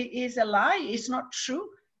had is a lie. It's not true.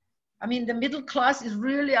 I mean, the middle class is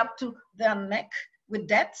really up to their neck with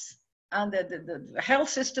debts. And the health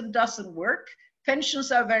system doesn't work.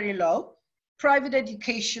 Pensions are very low. Private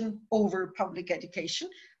education over public education.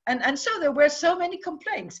 And so there were so many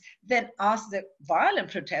complaints. Then as the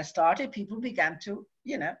violent protest started, people began to,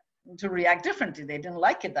 to react differently. They didn't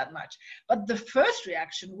like it that much. But the first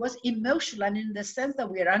reaction was emotional, and in the sense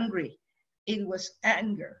that we are angry. It was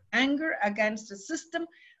anger. Anger against a system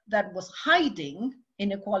that was hiding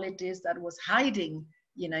inequalities, that was hiding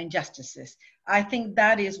injustices. I think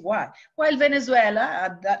that is why. While Venezuela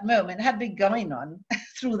at that moment had been going on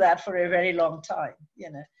through that for a very long time, Yeah.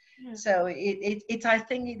 So I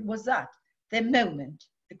think it was that, the moment,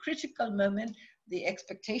 the critical moment, the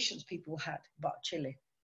expectations people had about Chile.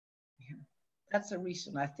 Yeah. That's the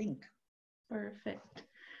reason, I think. Perfect.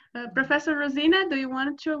 Professor Rosina, do you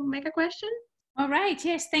want to make a question? All right,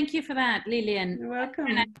 yes, thank you for that, Lillian. You're welcome.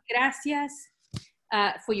 Gracias.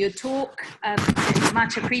 For your talk. It's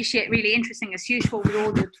much appreciated, really interesting as usual with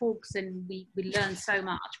all your talks, and we learn so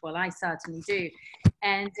much. Well, I certainly do.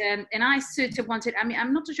 And I sort of wanted, I mean,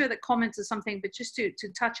 I'm not too sure that comments or something, but just to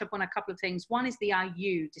touch upon a couple of things. One is the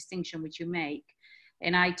IU distinction which you make.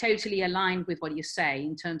 And I totally align with what you say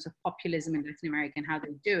in terms of populism in Latin America and how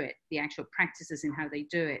they do it, the actual practices in how they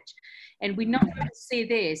do it. And we not only see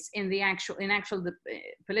this in the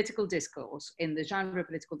political discourse, in the genre of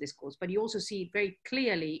political discourse, but you also see it very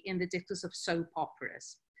clearly in the discourse of soap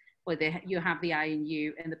operas, where you have the INU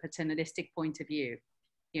and the paternalistic point of view,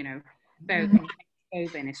 both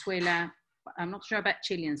Venezuela. I'm not sure about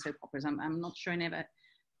Chilean soap operas. I'm not sure I never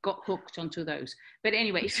got hooked onto those. But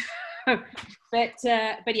anyways. but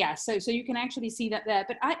yeah, so you can actually see that there.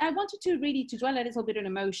 But I wanted to really dwell a little bit on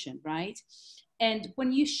emotion, right? And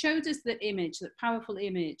when you showed us the image, that powerful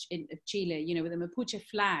image of Chile, with the Mapuche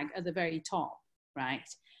flag at the very top, right?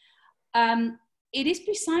 It is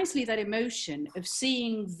precisely that emotion of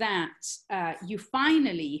seeing that you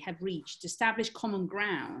finally have established common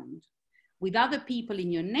ground with other people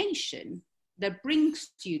in your nation that brings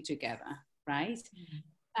you together, right?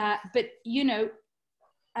 But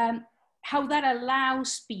how that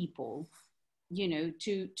allows people, you know,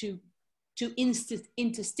 to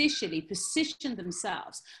interstitially position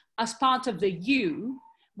themselves as part of the you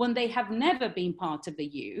when they have never been part of the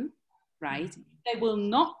you, right? They will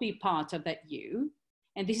not be part of that you.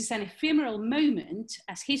 And this is an ephemeral moment,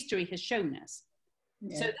 as history has shown us.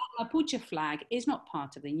 Yeah. So that Mapuche flag is not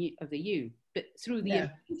part of the you, but through the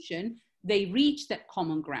evolution, they reach that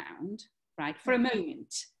common ground, right? For a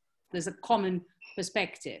moment, there's a common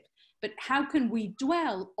perspective. But how can we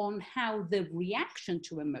dwell on how the reaction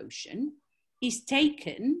to emotion is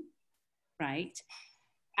taken, right?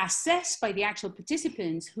 Assessed by the actual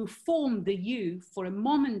participants who form the you for a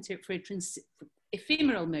moment, for an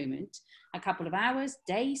ephemeral moment, a couple of hours,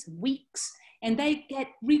 days, weeks, and they get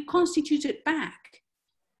reconstituted back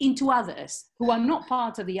into others who are not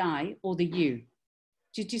part of the I or the you.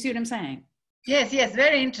 Do you see what I'm saying? Yes, yes,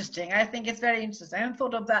 very interesting. I think it's very interesting. I haven't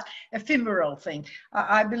thought of that ephemeral thing.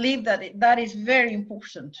 I believe that that is very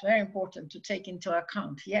important to take into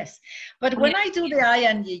account, yes. But when I do the I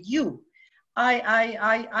and the you,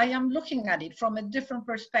 I am looking at it from a different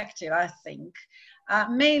perspective, I think,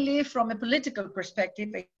 mainly from a political perspective,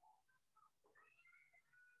 a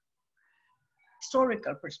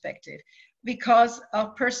historical perspective, because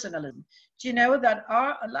of personalism. Do you know that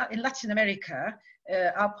in Latin America,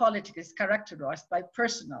 our politics is characterized by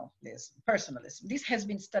personalism. This has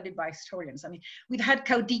been studied by historians. I mean, we've had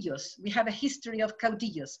caudillos. We have a history of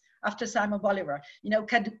caudillos after Simon Bolívar, you know,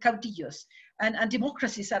 caudillos. And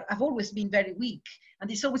democracies have always been very weak. And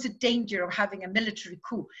there's always a danger of having a military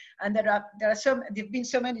coup. And there have been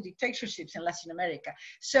so many dictatorships in Latin America.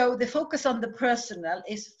 So the focus on the personal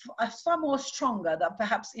is far more stronger than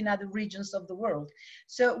perhaps in other regions of the world.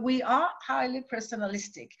 So we are highly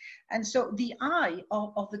personalistic. And so the I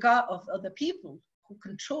of the people who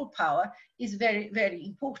control power is very, very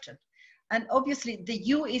important. And obviously the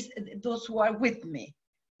you is those who are with me.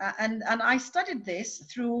 And I studied this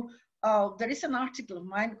through, there is an article of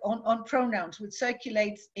mine on pronouns which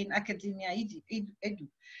circulates in Academia Edu.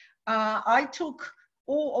 I took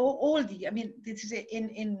all the, I mean, this is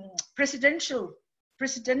in presidential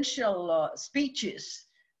speeches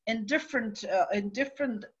in different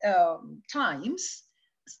times,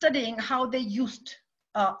 studying how they used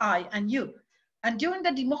I and you. And during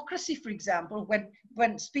the democracy, for example,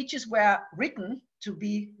 when speeches were written to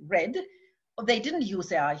be read, they didn't use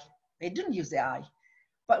the I. They didn't use the I.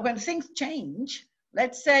 But when things change,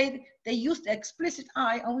 let's say they used the explicit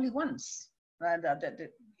I only once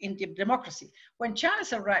in the democracy. When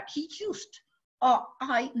Chavez arrived, he used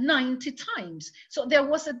I 90 times. So there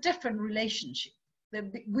was a different relationship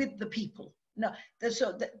with the people. No,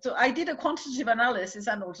 so I did a quantitative analysis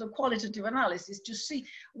and also qualitative analysis to see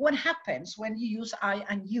what happens when you use I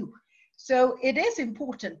and you. So it is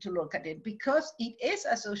important to look at it because it is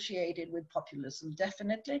associated with populism,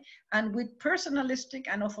 definitely, and with personalistic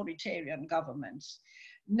and authoritarian governments.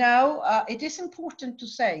 Now, it is important to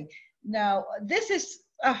say, now, this is,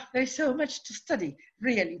 there's so much to study,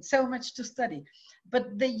 really, so much to study.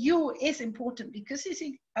 But the you is important because, you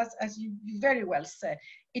see, as you very well said,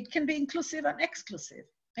 it can be inclusive and exclusive.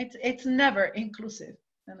 It's never inclusive,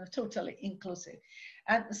 totally inclusive.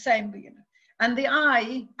 And the same, you know. And the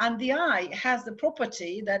I has the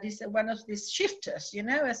property that is one of these shifters, you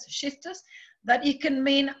know, as shifters, that it can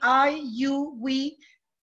mean I, you, we.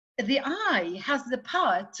 The I has the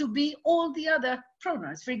power to be all the other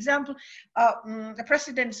pronouns. For example, the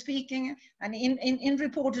president speaking, and in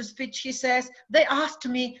reporter's speech, he says, they asked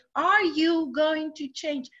me, are you going to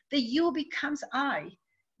change? The you becomes I.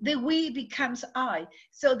 The we becomes I.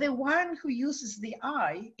 So the one who uses the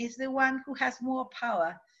I is the one who has more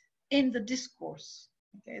power in the discourse.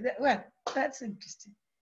 Okay, well, that's interesting.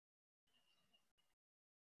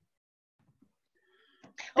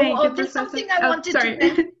 There's something I wanted to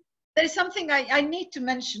mention. There's something I need to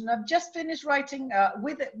mention. I've just finished writing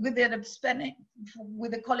with a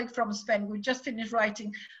colleague from Spain. We just finished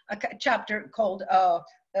writing a chapter called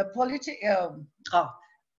Politics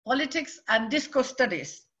and Discourse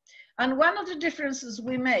Studies. And one of the differences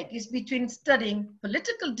we make is between studying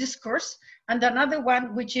political discourse and another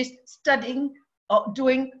one, which is studying or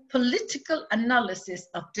doing political analysis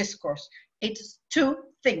of discourse. It's two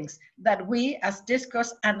things that we as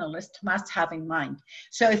discourse analysts must have in mind.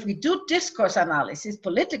 So if we do discourse analysis,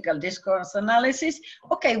 political discourse analysis,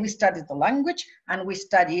 okay, we study the language and we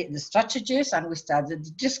study the strategies and we study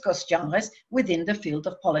the discourse genres within the field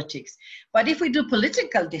of politics. But if we do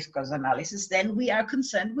political discourse analysis, then we are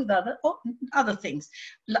concerned with other things,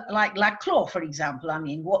 like law, for example. I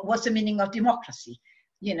mean, what's the meaning of democracy?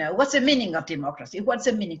 You know, what's the meaning of democracy? What's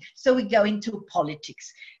the meaning? So we go into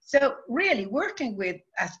politics. So really working with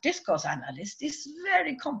as discourse analyst is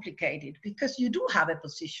very complicated because you do have a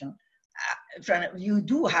position, you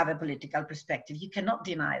do have a political perspective. You cannot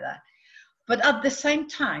deny that. But at the same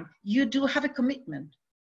time, you do have a commitment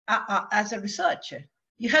as a researcher.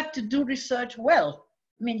 You have to do research well.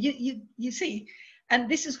 I mean, you see, and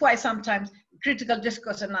this is why sometimes critical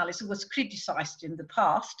discourse analysis was criticized in the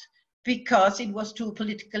past, because it was too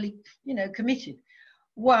politically, you know, committed.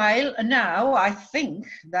 While now I think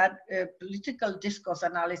that political discourse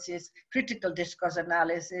analysis, critical discourse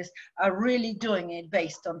analysis are really doing it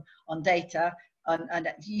based on data.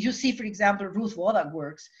 And you see, for example, Ruth Wodak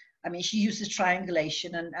works. I mean, she uses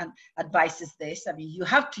triangulation and advises this. I mean, you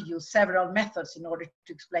have to use several methods in order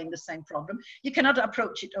to explain the same problem. You cannot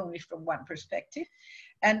approach it only from one perspective.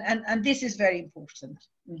 And this is very important.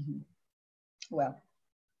 Mm-hmm. Well,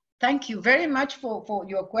 thank you very much for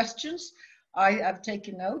your questions. I have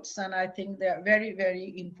taken notes and I think they're very,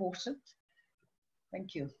 very important.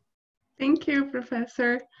 Thank you. Thank you,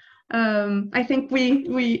 Professor. I think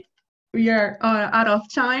we are out of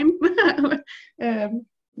time.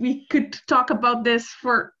 We could talk about this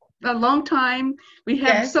for a long time. We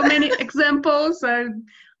have so many examples.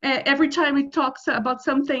 Every time we talk about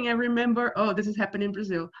something, I remember, oh, this is happening in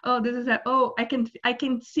Brazil. Oh, this is oh, I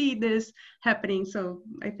can see this happening. So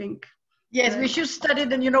I think. Yes, we should study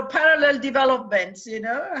the, you know, parallel developments, you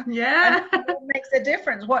know. Yeah. And what makes a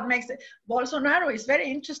difference? What makes it? Bolsonaro is very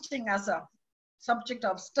interesting as a subject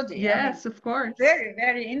of study. Yes, I mean, of course. Very,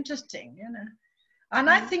 very interesting, you know. And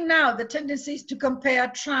I think now the tendency is to compare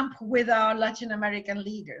Trump with our Latin American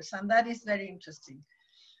leaders, and that is very interesting.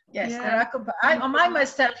 Yes, there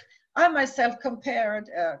are. I myself compared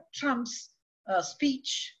Trump's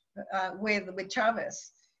speech with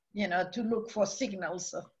Chavez, you know, to look for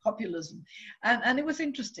signals of populism, and it was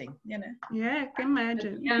interesting, you know. Yeah, I can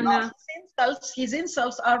imagine. His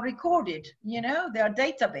insults are recorded, you know, they are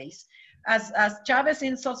database. As Chavez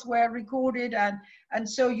insults were recorded, and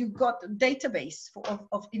so you got a database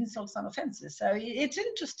of insults and offenses. So it's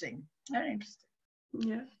interesting, very interesting.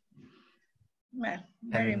 Yeah. Well,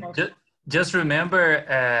 very much. Just remember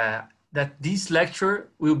that this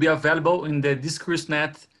lecture will be available in the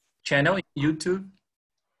DiscourseNet channel in YouTube.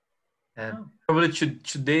 Probably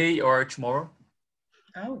today or tomorrow.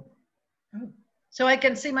 Oh. So I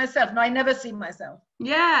can see myself. No, I never see myself.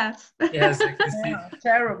 Yes. Yes, I can see. Oh,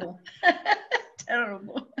 terrible.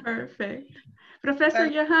 Terrible. Perfect. Professor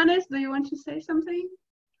Johannes, do you want to say something?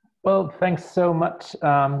 Well, thanks so much.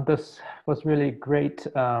 This was really great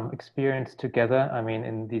experience together. I mean,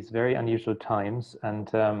 in these very unusual times.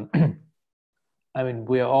 And I mean,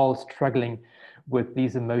 we are all struggling with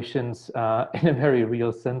these emotions in a very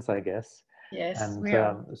real sense, I guess. Yes, and we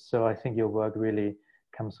are. So I think your work really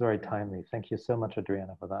comes very timely. Thank you so much,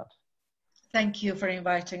 Adriana, for that. Thank you for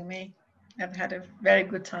inviting me. I've had a very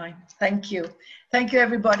good time. Thank you. Thank you,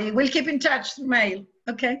 everybody. We'll keep in touch through mail.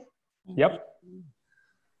 Okay. Yep.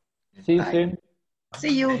 See you soon.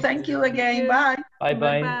 See you. Thank you again. Bye.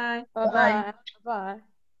 Bye-bye. Bye. Bye-bye. Bye.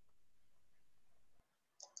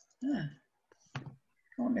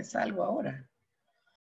 ¿Cómo me salgo ahora?